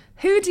Throne.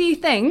 Who do you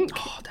think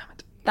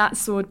that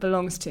sword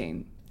belongs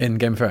to? In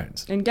Game of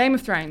Thrones. In Game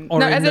of Thrones.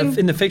 Or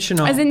in the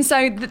fictional. As in,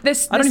 so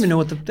this... I don't even know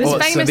what the... This Oh, so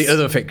famous... the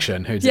other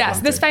fiction. Who does it Yes,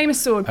 belong this to?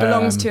 famous sword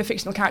belongs to a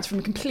fictional character from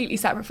a completely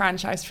separate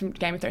franchise from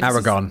Game of Thrones.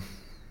 Aragon.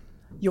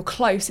 You're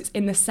close. It's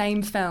in the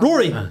same film.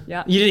 Rory.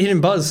 Yeah. He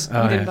didn't buzz. You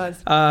didn't yeah.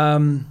 buzz. Uh,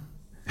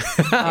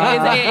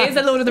 It is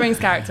a Lord of the Rings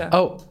character.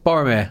 Oh,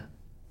 Boromir.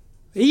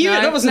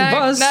 that wasn't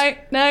buzz.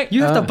 No.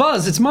 You have to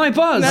buzz. It's my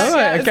buzz. No. Oh,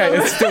 Yeah, right, okay,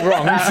 it's still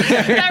wrong.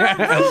 There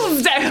are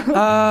rules, Dale.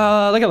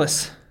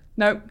 Legolas.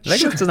 No.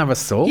 Legolas doesn't have a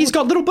sword. He's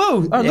got little bow,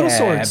 or little Yeah,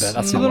 swords, but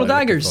that's two not little what I'm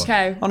looking daggers for.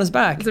 Okay. on his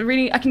back. It's a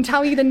really... I can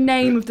tell you the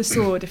name of the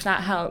sword if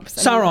that helps.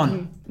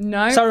 Sauron.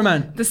 No.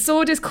 Saruman. The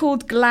sword is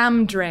called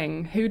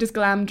Glamdring. Who does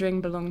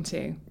Glamdring belong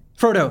to?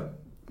 Frodo.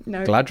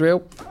 No.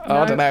 Gladriel? Oh,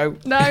 I don't know.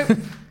 No.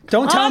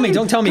 Don't tell me.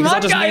 Don't tell me, because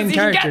I'll just guys, name you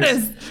can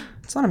characters. get this.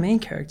 It's not a main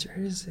character,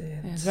 is it?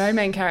 It's a very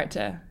main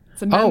character.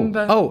 It's a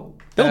member.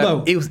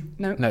 Bilbo. It was,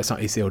 No. No, it's not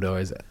Isildur,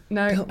 is it?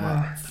 No.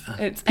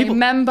 It's a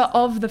member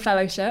of the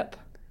Fellowship.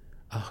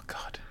 Oh,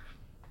 God.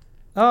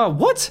 Oh,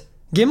 what?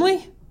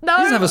 Gimli? No.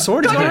 He doesn't have a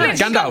sword. He's got an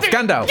axe.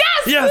 Gandalf.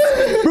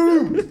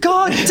 Yes!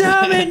 God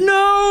damn it!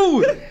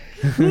 No.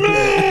 So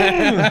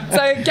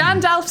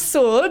Gandalf's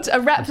sword,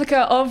 a replica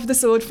of the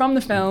sword from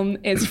the film,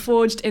 is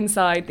forged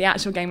inside the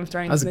actual Game of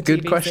Thrones That's in a the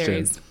good TV question.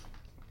 series.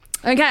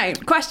 Okay,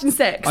 question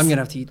 6. I'm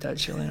gonna have to eat that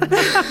chili.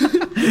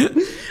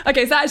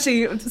 Okay, so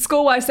actually,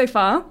 score-wise so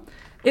far,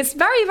 It's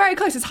very, very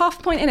close. It's half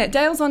a point in it.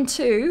 Dale's on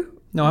 2.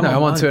 No, I'm I'm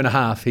on one.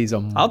 2.5. He's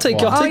on. I'll take.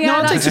 one. I'll take. yeah, no,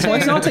 I'll take that's 2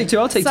 points. true. No, I'll take 2.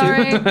 I'll take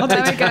Sorry, 2. I'll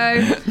there take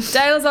we 2. go.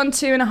 Dale's on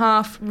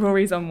 2.5.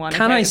 Rory's on 1.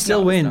 Can I it's still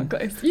not- win? it's not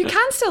close. You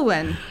can still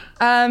win.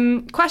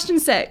 Question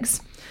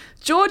 6.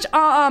 George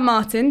R.R.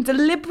 Martin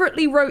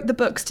deliberately wrote the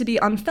books to be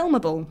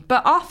unfilmable,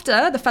 but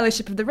after the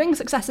Fellowship of the Ring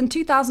success in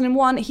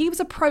 2001, he was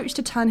approached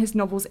to turn his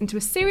novels into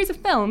a series of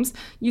films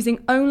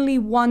using only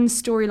one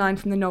storyline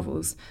from the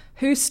novels.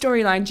 Whose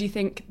storyline do you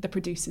think the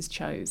producers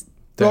chose?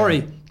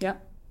 Rory, Yeah.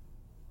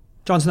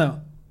 Jon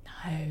Snow.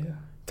 No.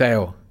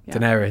 Dale.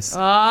 Daenerys.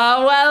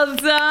 Oh, well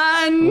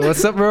done.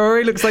 What's up,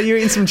 Rory? Looks like you're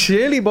eating some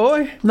chili,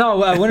 boy. No,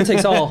 winner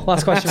takes all.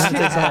 Last question.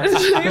 Winner takes all.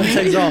 Winner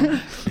takes all.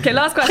 Okay,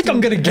 last question.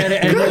 I'm gonna get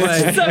it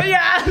anyway. So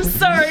yeah, I'm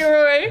sorry,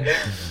 Rory,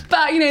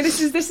 but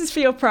this is for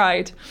your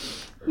pride.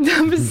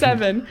 Number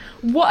 7.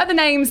 What are the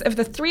names of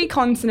the 3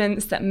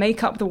 continents that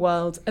make up the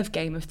world of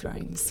Game of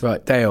Thrones?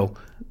 Right, Dale.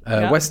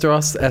 Yeah.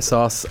 Westeros,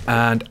 Essos,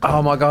 and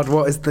oh my god,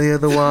 what is the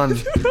other one?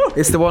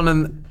 It's the one,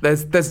 and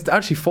there's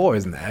actually 4,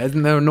 isn't there?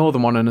 Isn't there a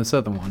northern one and a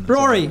southern one?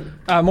 Rory,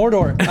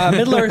 Mordor,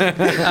 Middle Earth,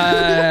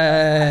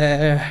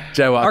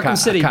 Joe, I Arkham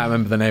City. can't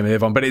remember the name of the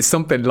other one, but it's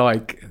something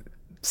like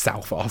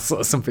Southos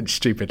or something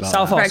stupid like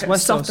Southos, that.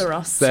 Westeros.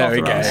 Sotheros. There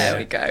we go. There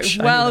we go.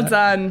 Well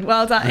done.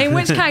 Well done. In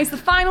which case, the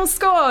final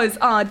scores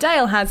are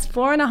Dale has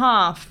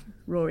 4.5.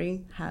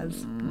 Rory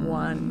has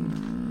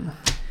 1.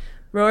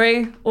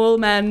 Rory, all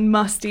men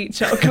must eat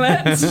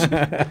chocolate.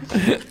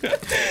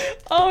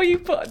 Oh,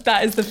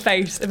 that is the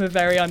face of a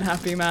very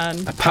unhappy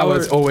man.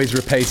 Powers always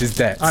repays his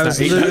debts. I was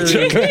That eat no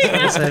literally chocolate. going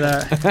to say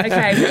that.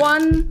 Okay,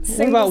 one What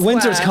single about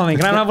winter's square. coming?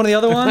 Can I not have one of the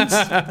other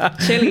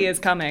ones? Chili is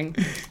coming.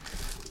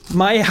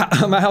 My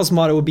house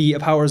motto would be: "A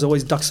power is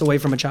always ducks away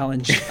from a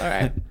challenge." All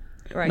right.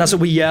 Right. That's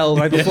what we yell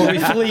right before we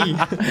flee.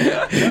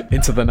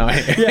 Into the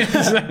night.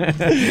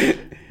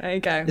 There you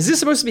go. Is this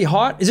supposed to be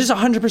hot? Is this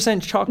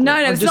 100% chocolate? No, Or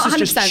it's this not is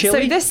 100%. just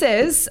chili? So this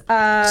is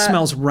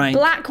Smells rank.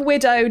 Black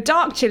Widow,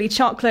 dark chili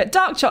chocolate,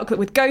 dark chocolate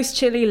with ghost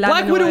chili, lemon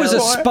Black Widow oil, is a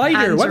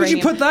spider. and Why would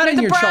you geranium. put that in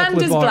the your brand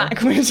chocolate is bar? Black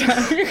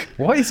Widow.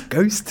 What is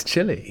ghost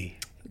chili?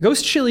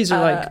 Ghost chilies are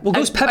like, well,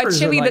 ghost peppers a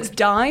chili are like, that's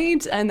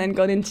died and then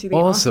gone into the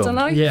Awesome.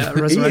 afterlife. yeah,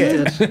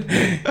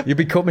 resurrected. You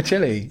become a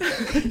chili.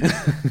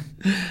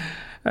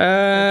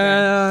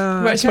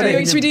 Right,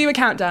 should we do a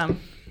countdown?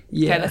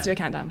 Yeah. Okay, let's do a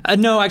countdown.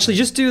 No, actually,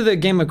 just do the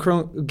Game of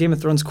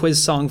Thrones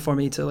quiz song for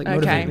me to Okay,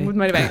 motivate me. would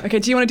motivate. Okay,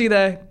 do you want to do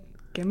the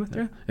Game of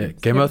Thrones? Yeah,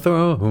 Game of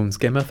Thrones,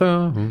 Game of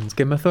Thrones,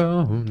 Game of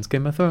Thrones,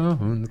 Game of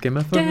Thrones, Game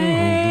of Thrones,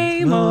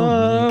 Game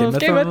of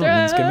Game of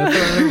Thrones, Game of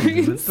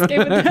Thrones,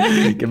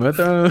 Game of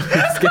Thrones.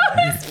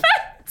 Game of Thrones.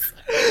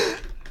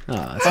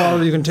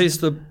 Oh, you can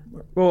taste the.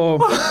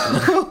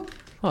 Oh,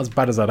 Not as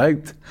bad as I'd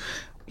hoped.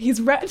 He's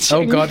retching.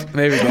 Oh god,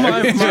 there we go.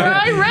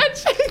 Try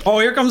retching. oh,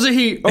 here comes the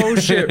heat. Oh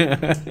shit.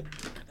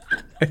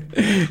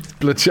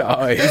 Bloodshot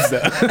eyes.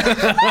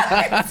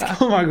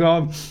 Oh my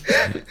god.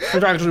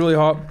 It's actually really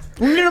hot.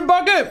 We need a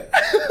bucket.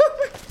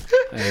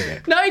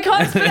 No, he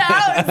can't spit it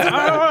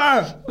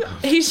out.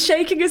 He's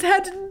shaking his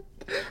head.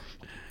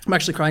 I'm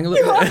actually crying a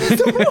little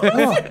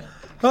bit.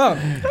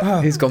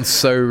 Oh He's gone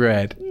so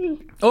red.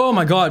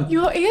 my god.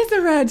 Your ears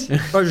are red.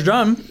 Oh, it's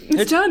done.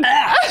 It's done.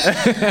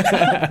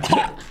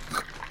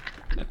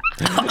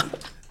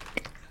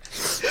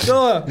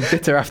 Oh.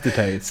 Bitter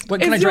aftertaste.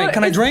 Wait, can I drink?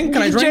 Can I drink?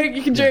 Can I drink?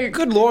 You can drink.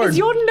 Good lord. Is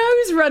your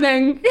nose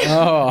running?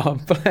 Oh,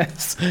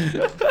 bless.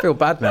 I feel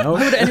bad now.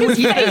 His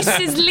face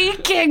is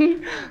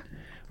leaking.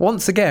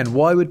 Once again,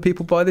 why would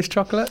people buy this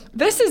chocolate?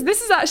 This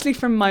is actually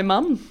from my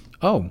mum.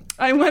 Oh,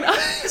 I went.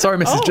 sorry,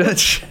 Mrs.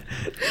 Judge.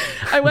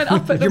 I went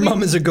up at the. Your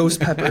mum is a ghost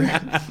pepper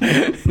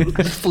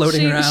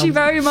floating around. She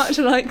very much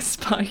likes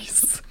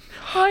spice.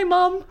 Hi,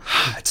 mum.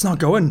 It's not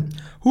going.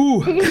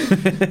 Ooh.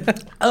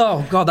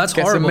 Oh god, that's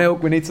Get horrible. some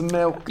milk. We need some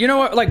milk. You know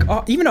what? Like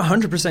even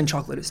 100%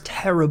 chocolate is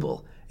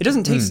terrible. It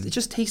doesn't taste. It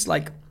just tastes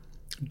like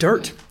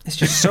dirt. It's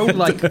just so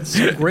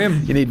so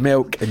grim. You need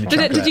milk in your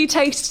chocolate. Did you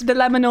taste the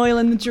lemon oil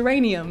and the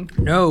geranium?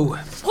 No,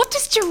 What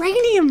does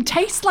geranium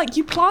taste like?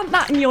 You plant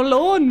that in your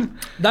lawn.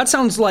 that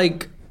sounds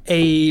like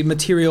a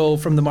material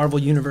from the Marvel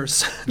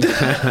universe.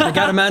 Like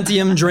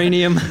adamantium,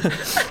 geranium,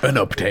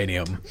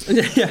 Unobtainium.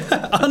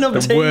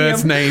 unobtainium. The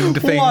worst named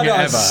thing what a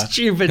ever.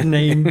 stupid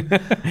name.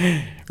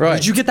 Right.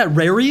 Did you get that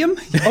rarium?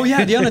 Oh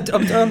yeah, the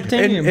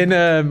unobtainium.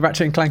 in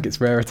Ratchet and Clank, it's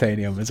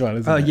raritanium as well,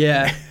 isn't Oh it?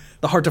 yeah,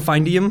 the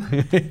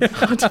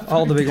heartifindium.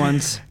 All the big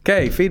ones.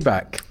 Okay,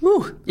 feedback.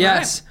 Woo.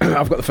 Yes.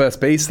 I've got the first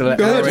piece to let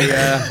Rory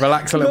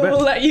relax a little We'll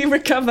bit. let you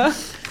recover.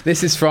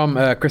 This is from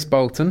Chris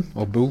Bolton,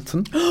 or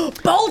Boulton.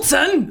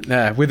 Bolton!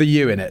 With a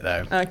U in it,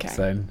 though. Okay.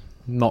 So,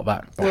 not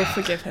that bad. We'll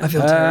forgive him. I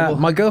feel terrible.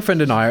 My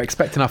girlfriend and I are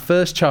expecting our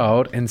first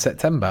child in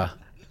September.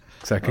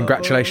 So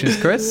congratulations,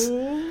 Chris.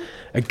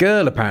 A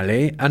girl,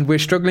 apparently, and we're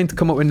struggling to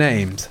come up with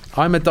names.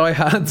 I'm a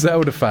die-hard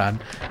Zelda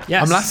fan.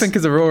 Yes. I'm laughing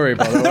because of Rory,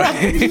 by the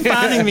way.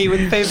 Fanning me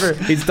with paper.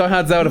 He's a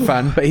die-hard Zelda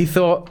fan, but I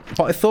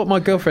thought my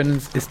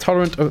girlfriend is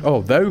tolerant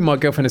of, though my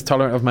girlfriend is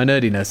tolerant of my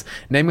nerdiness,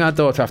 naming our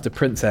daughter after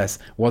Princess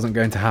wasn't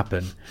going to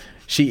happen.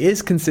 She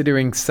is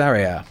considering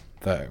Saria,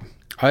 though.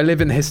 I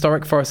live in the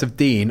historic Forest of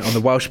Dean on the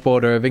Welsh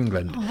border of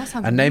England. Oh, that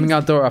sounds and naming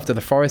our daughter after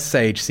the forest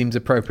sage seems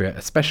appropriate,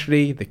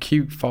 especially the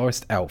cute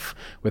forest elf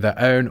with her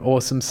own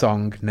awesome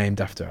song named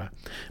after her.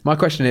 My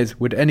question is,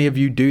 would any of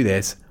you do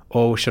this,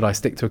 or should I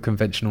stick to a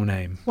conventional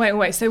name?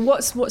 Wait. So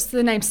what's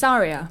the name?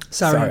 Saria?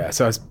 Saria.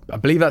 So I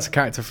believe that's a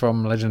character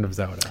from Legend of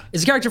Zelda.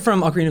 It's a character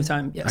from Ocarina of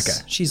Time, yes.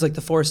 Okay. She's like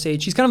the forest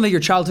sage. She's kind of like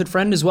your childhood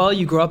friend as well.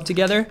 You grew up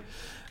together.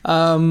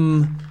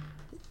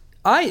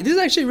 This is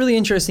actually a really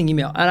interesting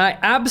email, and I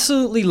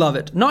absolutely love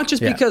it. Not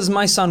just because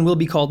my son will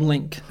be called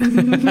Link.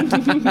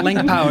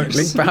 Link Powers.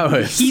 Link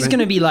Powers. He's going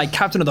to be like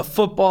captain of the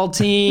football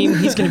team.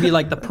 He's going to be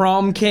like the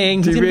prom king.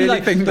 He's you going to really be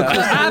like, think that?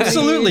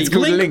 Absolutely. It's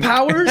called Link.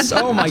 Powers?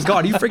 Oh my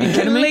God, are you freaking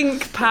kidding me?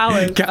 Link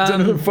Powers.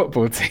 Captain of the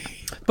football team.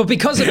 But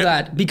because of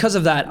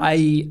that,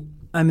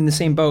 I'm in the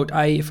same boat.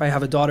 If I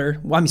have a daughter,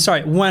 when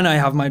I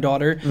have my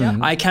daughter,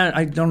 I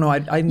don't know.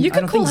 I You could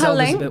don't call think her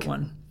Zelda's Link. a bit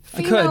one.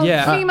 I could,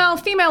 yeah.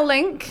 Female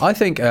Link. I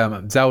think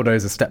Zelda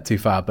is a step too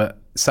far, but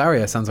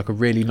Saria sounds like a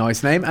really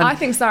nice name. And I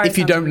think Saria if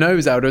you sounds don't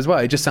know Zelda as well,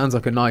 it just sounds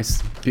like a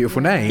nice,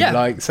 beautiful name.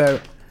 Yeah.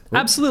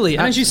 Absolutely.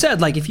 And as you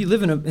said, like if you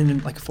live in a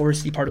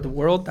foresty part of the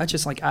world, that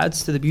just like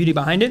adds to the beauty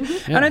behind it.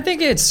 Mm-hmm. And I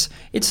think it's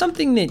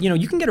something that,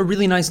 you can get a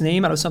really nice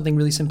name out of something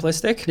really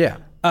simplistic. Yeah.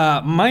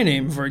 My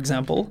name, for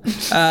example,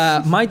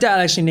 my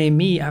dad actually named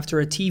me after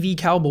a TV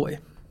cowboy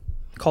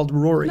called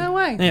Rory. No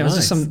way. Yeah, it was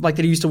just Nice. some like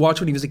that he used to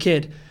watch when he was a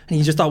kid, and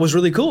he just thought was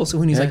really cool. So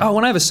when he's like, "Oh,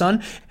 when I have a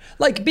son,"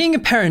 like being a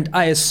parent,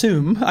 I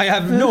assume I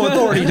have no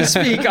authority to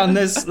speak on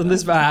this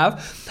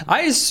behalf.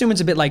 I assume it's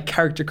a bit like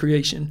character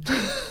creation.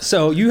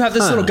 So you have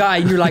this little guy,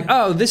 and you're like,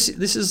 "Oh, this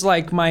is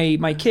like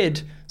my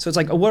kid." So it's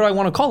like, what do I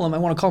want to call him? I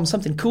want to call him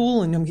something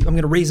cool, and I'm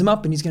going to raise him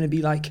up, and he's going to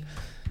be like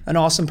an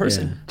awesome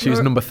person.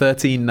 Choose number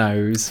 13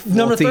 nose, 14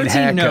 Number 13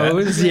 haircut.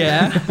 nose,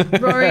 yeah.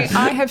 Rory,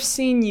 I have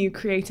seen you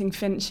creating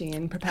Finchy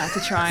in Prepare to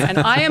Try, and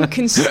I am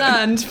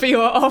concerned for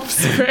your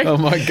offspring. Oh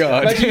my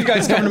God. Imagine you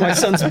guys come to my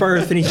son's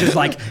birth and he's just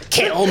like,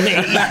 kill me,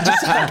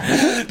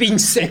 just being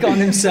sick on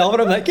himself.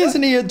 And I'm like,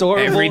 isn't he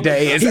adorable? Every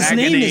day is His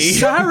agony. name is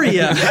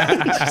Saria.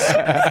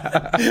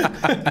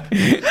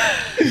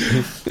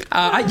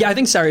 I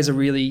think Saria's a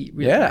really,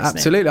 really nice name.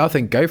 absolutely. I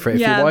think go for it.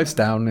 If Yeah. your wife's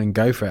down, then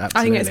go for it. I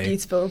Absolutely. think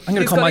it's beautiful. I'm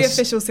gonna It's call got my the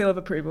official seal of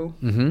approval.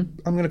 I'm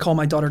going to call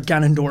my daughter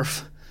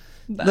Ganondorf.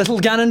 Little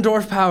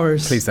Ganondorf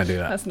Powers. Please don't do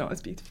that. That's not as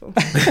beautiful.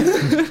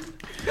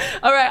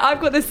 All right,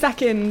 I've got the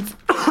second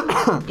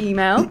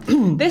email.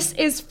 This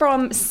is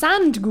from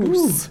Sand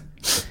Goose.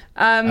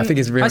 I think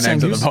his real Hi,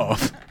 name's at the Sangoose.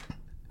 bottom.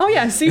 Oh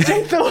yeah,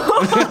 CJ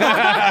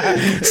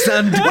Thorpe.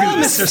 Sand Well,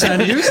 Goose. Mr.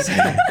 Sandgoose.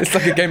 It's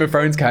like a Game of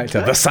Thrones character,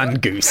 the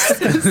Sand Goose.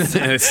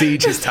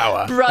 Siege his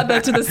tower.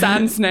 Brother to the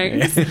Sand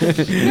Snakes.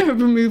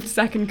 Removed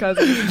second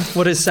cousin.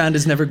 What is sand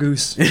is never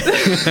goose.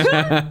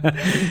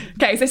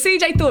 Okay, so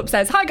CJ Thorpe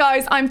says, "Hi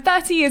guys, I'm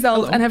 30 years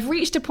old and have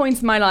reached a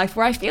point in my life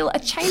where I feel a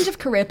change of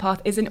career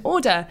path is in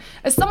order.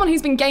 As someone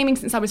who's been gaming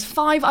since I was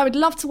 5, I would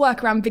love to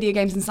work around video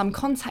games in some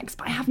context,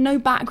 but I have no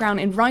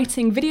background in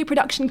writing, video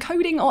production,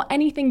 coding, or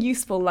anything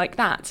useful like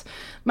that.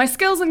 My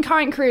skills and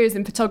current career is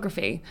in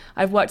photography.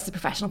 I've worked as a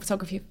professional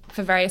photographer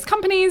for various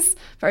companies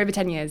for over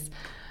 10 years.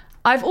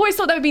 I've always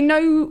thought there would be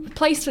no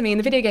place for me in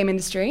the video game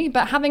industry,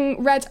 but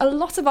having read a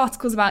lot of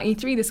articles about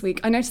E3 this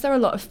week, I noticed there are a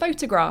lot of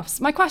photographs.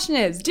 My question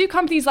is, do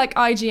companies like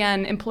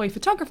IGN employ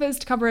photographers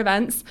to cover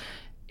events?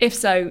 If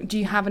so, do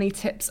you have any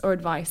tips or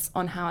advice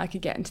on how I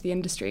could get into the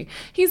industry?"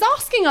 He's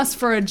asking us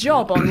for a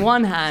job on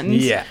one hand,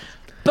 Yeah.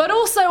 but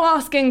also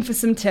asking for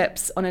some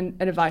tips on an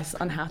advice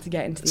on how to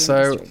get into the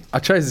So industry. I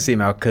chose this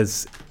email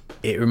because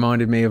it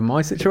reminded me of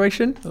my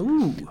situation,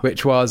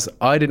 which was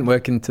I didn't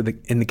work in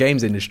the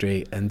games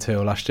industry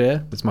until last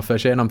year. It was my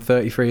first year, and I'm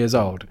 33 years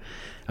old.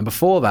 And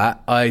before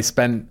that, I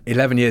spent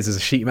 11 years as a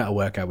sheet metal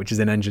worker, which is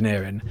in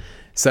engineering.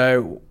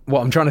 So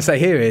what I'm trying to say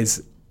here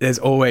is there's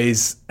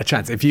always a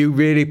chance. If you're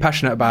really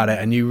passionate about it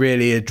and you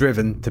really are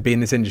driven to be in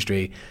this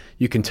industry,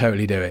 you can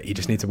totally do it. You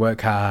just need to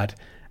work hard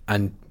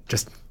and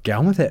just get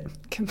on with it.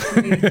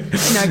 Completely.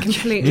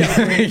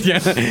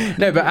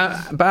 No,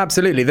 but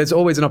absolutely, there's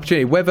always an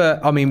opportunity.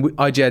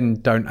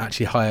 IGN don't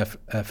actually hire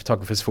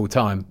photographers full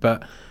time,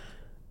 but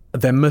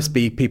there must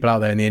be people out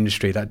there in the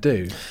industry that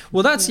do.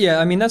 Well, that's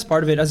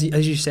part of it. As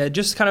you said,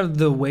 just kind of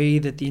the way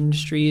that the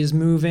industry is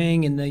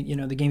moving and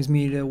the games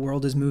media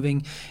world is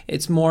moving.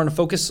 It's more on a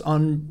focus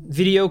on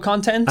video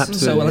content.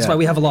 Absolutely, so that's yeah. why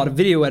we have a lot of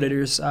video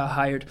editors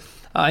hired.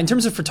 In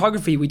terms of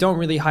photography, we don't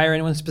really hire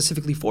anyone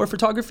specifically for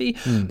photography,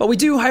 but we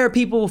do hire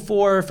people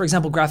for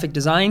example, graphic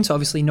design. So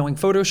obviously knowing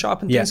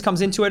Photoshop and things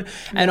comes into it.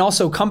 And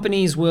also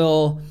companies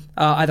will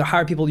either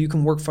hire people, you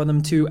can work for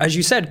them to, as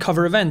you said,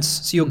 cover events.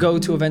 So you'll go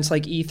to events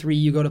like E3,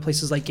 you go to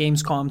places like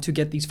Gamescom to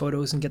get these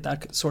photos and get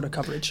that sort of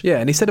coverage. Yeah,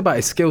 and he said about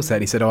his skill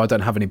set, he said, I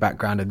don't have any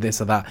background in this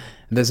or that.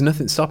 And there's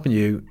nothing stopping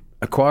you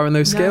acquiring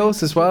those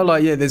skills as well.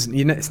 Like, it's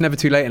never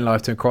too late in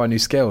life to acquire new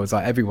skills.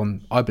 Like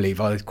everyone, I believe,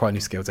 I acquire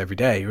new skills every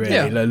day, really.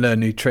 Yeah. Learn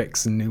new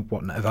tricks and new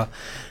whatever.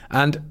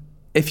 And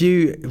if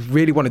you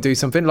really want to do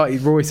something, like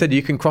Rory said,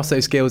 you can cross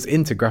those skills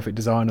into graphic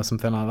design or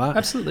something like that.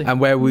 Absolutely. And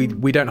where we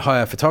don't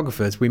hire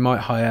photographers, we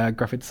might hire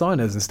graphic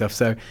designers and stuff.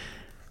 So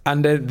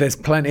And there's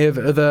plenty of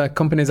other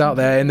companies out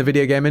there in the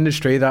video game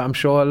industry that I'm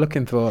sure are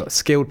looking for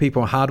skilled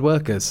people, hard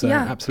workers. So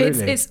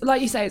absolutely. It's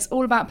like you say, it's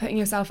all about putting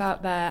yourself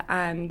out there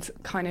and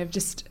kind of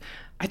just,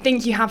 I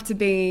think you have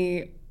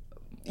to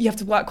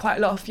work quite a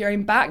lot off your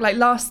own back. Like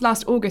last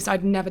August,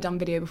 I'd never done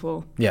video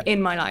before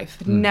in my life.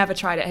 I'd never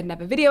tried it, had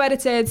never video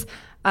edited,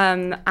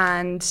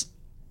 and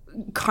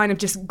kind of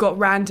just got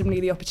randomly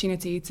the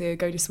opportunity to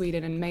go to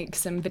Sweden and make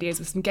some videos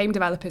with some game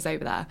developers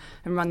over there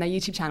and run their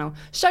YouTube channel.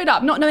 Showed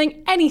up not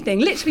knowing anything,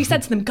 literally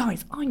said to them,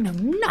 guys, I know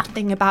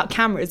nothing about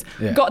cameras.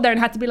 Got there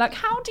and had to be like,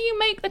 how do you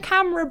make the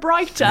camera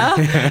brighter?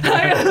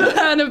 I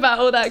learn about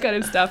all that kind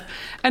of stuff.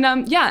 And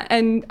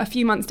and a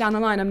few months down the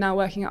line, I'm now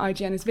working at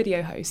IGN as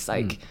video host.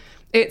 Like,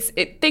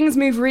 things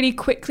move really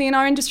quickly in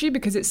our industry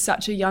because it's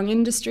such a young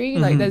industry.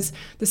 Like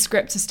the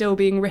scripts are still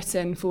being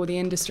written for the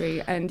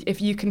industry, and if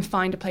you can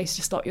find a place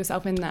to slot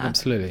yourself in there,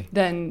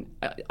 then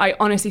I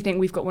honestly think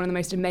we've got one of the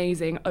most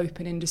amazing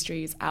open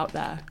industries out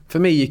there. For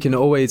me, you can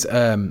always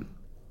learn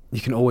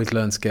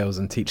skills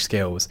and teach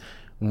skills.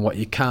 And what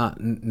you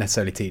can't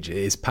necessarily teach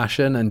is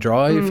passion and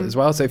drive as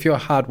well. So if you're a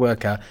hard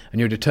worker and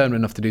you're determined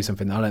enough to do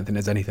something, I don't think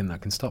there's anything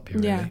that can stop you,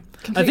 really. Yeah,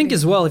 I think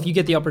as well, if you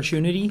get the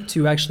opportunity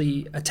to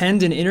actually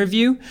attend an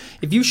interview,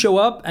 if you show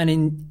up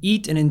and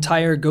eat an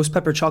entire ghost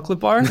pepper chocolate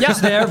bar,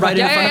 just there, right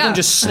in front of them,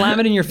 just slam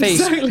it in your face,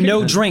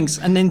 no drinks,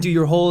 and then do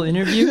your whole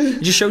interview,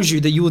 it just shows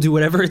you that you will do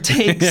whatever it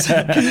takes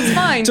it's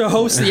fine. to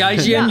host the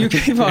IGN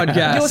UK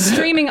podcast. Your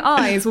streaming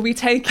eyes will be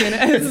taken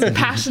as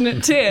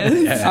passionate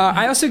tears.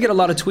 I also get a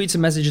lot of tweets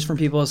and messages from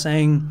people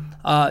saying,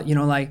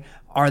 like,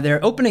 are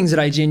there openings at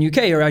IGN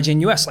UK or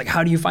IGN US? Like,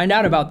 how do you find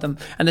out about them?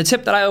 And the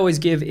tip that I always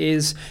give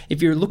is, if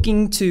you're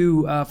looking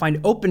to find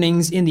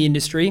openings in the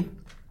industry,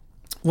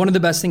 one of the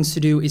best things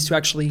to do is to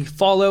actually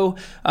follow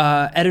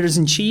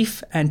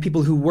editors-in-chief and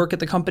people who work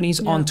at the companies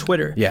on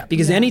Twitter.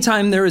 Because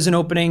anytime there is an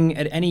opening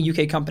at any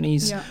UK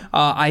companies,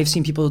 I've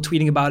seen people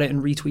tweeting about it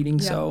and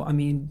retweeting. So, I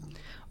mean...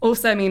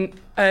 Also,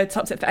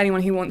 top tip for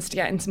anyone who wants to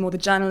get into more the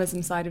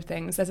journalism side of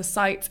things, there's a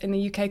site in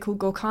the UK called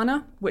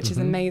Gorkana, which is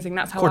amazing.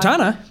 That's how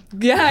Cortana?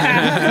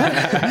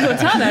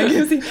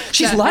 Cortana.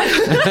 She's live.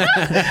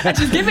 And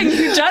she's giving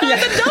you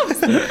journalism jobs.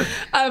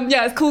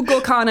 It's called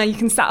Gorkana. You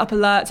can set up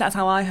alerts. That's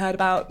how I heard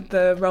about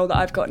the role that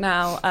I've got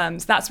now.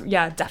 So that's,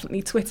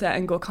 definitely Twitter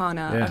and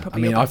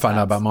Gorkana. I found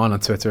out about mine on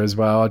Twitter as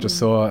well. I just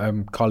saw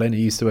Colin, who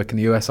used to work in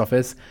the US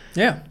office.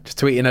 Just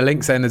tweeting a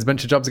link saying there's a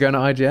bunch of jobs going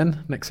at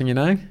IGN. Next thing you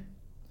know.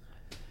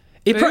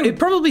 It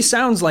probably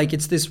sounds like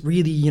it's this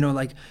really,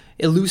 like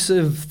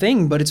elusive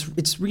thing, but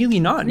it's really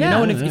not, you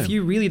know, and if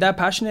you're really that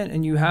passionate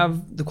and you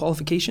have the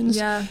qualifications,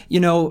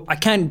 I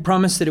can't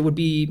promise that it would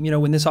be,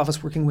 in this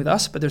office working with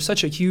us, but there's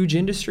such a huge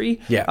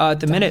industry at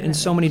the minute and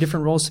so many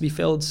different roles to be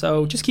filled.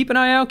 So just keep an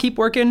eye out, keep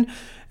working,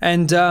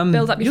 and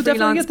build up your you'll definitely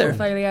freelance get there.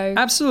 portfolio.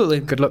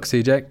 Absolutely. Good luck,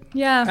 CJ.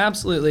 Yeah.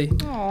 Absolutely.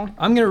 Aww.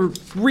 I'm going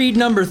to read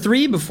number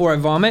 3 before I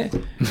vomit.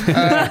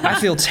 I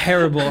feel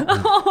terrible.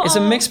 It's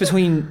a mix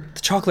between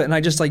the chocolate and I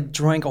just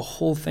drank a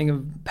whole thing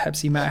of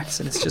Pepsi Max,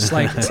 and it's just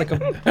it's like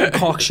a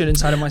concoction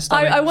inside of my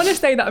stomach. I want to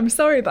say that I'm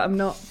sorry, but I'm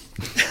not.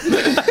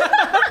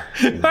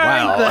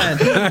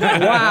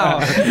 Wow.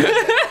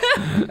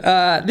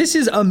 This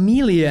is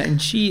Amelia,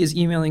 and she is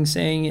emailing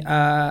saying,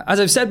 as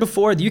I've said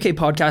before, the UK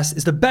podcast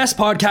is the best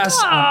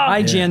podcast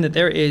on IGN that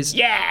there is.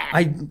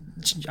 I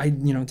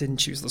didn't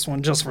choose this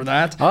one just for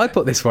that. I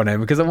put this one in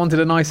because I wanted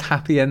a nice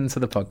happy end to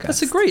the podcast.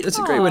 That's a great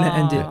way to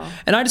end it.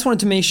 And I just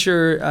wanted to make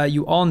sure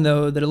you all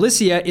know that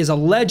Alicia is a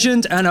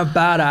legend and a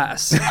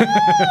badass.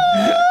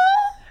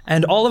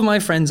 And all of my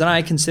friends and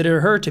I consider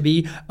her to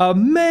be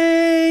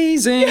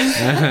amazing.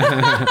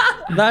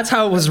 That's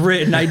how it was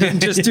written. I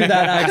didn't just do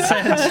that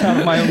accent out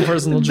of my own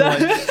personal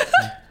joy.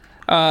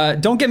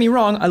 Don't get me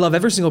wrong, I love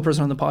every single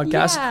person on the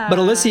podcast, but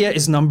Alicia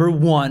is number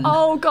 1.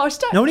 Oh gosh,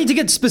 no need to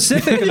get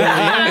specific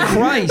about it.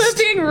 Christ. We're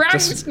being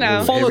ranked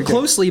now. Follow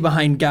closely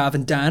behind Gav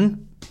and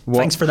Dan.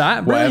 Thanks for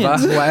that.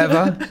 Brilliant.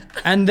 Whatever.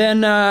 And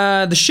then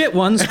the shit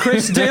ones,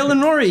 Chris, Dale,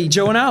 and Rory,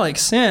 Joe and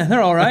Alex. Yeah,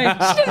 they're all right.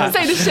 She didn't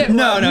say the shit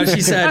ones. No, she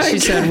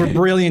said we're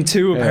brilliant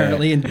too,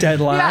 apparently, and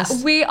dead last.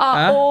 Yeah, we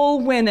are all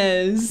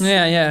winners.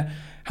 Yeah.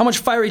 How much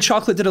fiery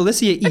chocolate did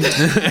Alicia eat?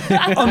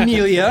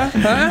 Amelia.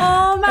 Huh?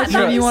 Oh, Matt,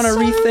 maybe you want to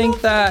rethink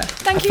that.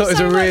 Thank you so much, I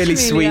thought it was a really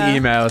sweet Amelia.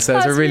 email, so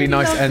it's a really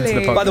nice end to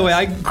the podcast. By the way,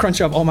 I crunch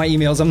up all my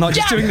emails. I'm not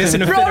just doing this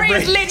in a fit of Rory's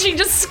rage. literally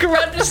just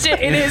scrunched it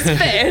in his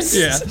fist.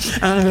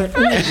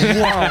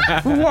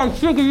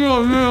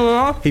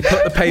 He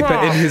put the paper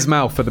in his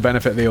mouth for the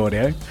benefit of the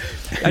audio.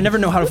 I never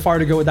know how far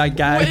to go with that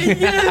gag.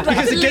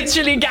 Because it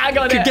literally gag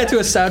on it. Could get to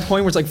a sad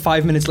point where it's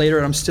 5 minutes later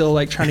and I'm still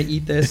trying to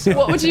eat this.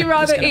 What would you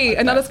rather eat?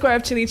 Another square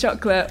of chili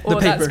chocolate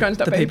or that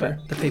scrunched up paper?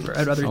 The paper.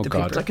 I'd rather eat the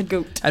paper. Like a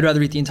goat. I'd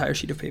rather eat the entire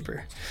sheet of sheet of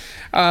paper.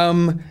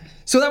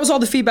 So that was all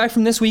the feedback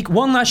from this week.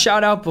 One last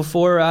shout out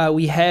before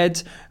we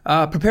head.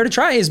 Prepare to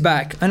Try is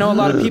back. I know a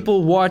lot of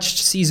people watched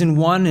season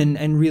 1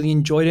 and really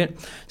enjoyed it.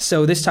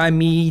 So this time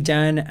me,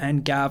 Dan,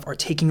 and Gav are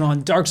taking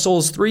on Dark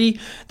Souls 3.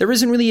 There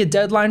isn't really a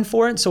deadline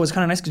for it, so it's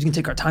kind of nice because we can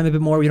take our time a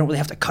bit more. We don't really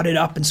have to cut it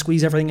up and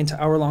squeeze everything into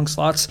hour-long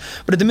slots.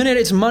 But at the minute,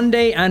 it's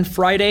Monday and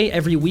Friday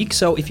every week.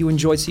 So if you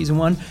enjoyed season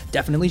 1,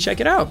 definitely check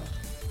it out.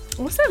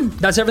 Awesome.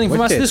 That's everything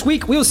from us this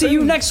week. We'll see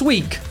you next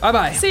week.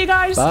 Bye-bye. See you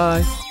guys.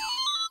 Bye.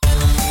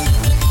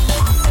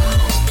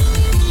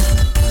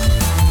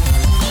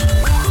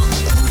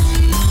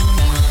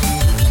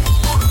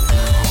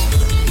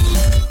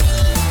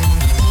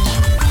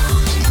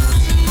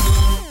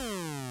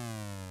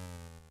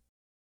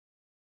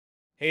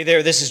 Hey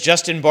there, this is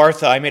Justin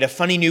Bartha. I made a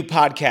funny new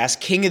podcast,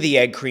 King of the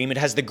Egg Cream. It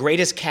has the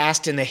greatest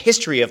cast in the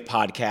history of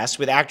podcasts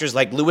with actors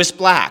like Louis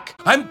Black.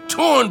 I'm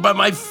torn by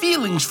my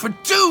feelings for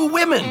 2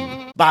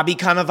 women. Bobby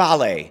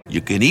Cannavale.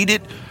 You can eat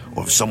it,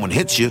 or if someone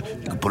hits you,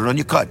 you can put it on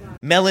your cut.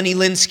 Melanie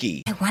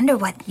Linsky. I wonder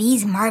what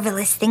these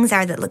marvelous things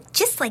are that look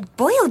just like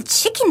boiled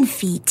chicken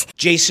feet.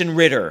 Jason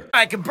Ritter.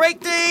 I can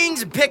break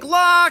things and pick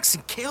locks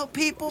and kill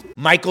people.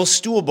 Michael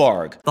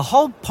Stuhlbarg. The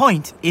whole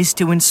point is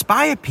to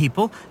inspire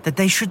people that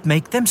they should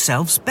make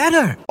themselves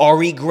better.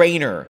 Ari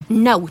Grainer.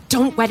 No,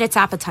 don't whet its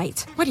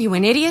appetite. What are you,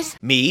 an idiot?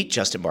 Me,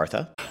 Justin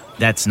Bartha.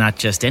 That's not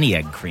just any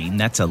egg cream,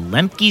 that's a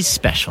Lemke's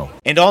special.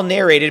 And all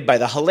narrated by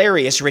the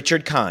hilarious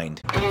Richard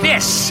Kind.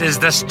 This is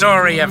the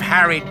story of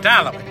Harry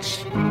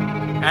Dalowitz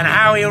and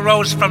how he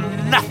rose from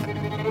nothing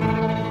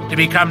to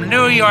become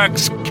New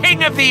York's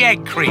King of the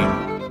Egg Cream.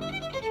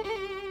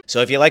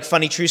 So if you like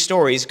funny true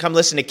stories, come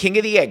listen to King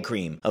of the Egg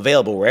Cream,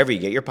 available wherever you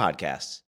get your podcasts.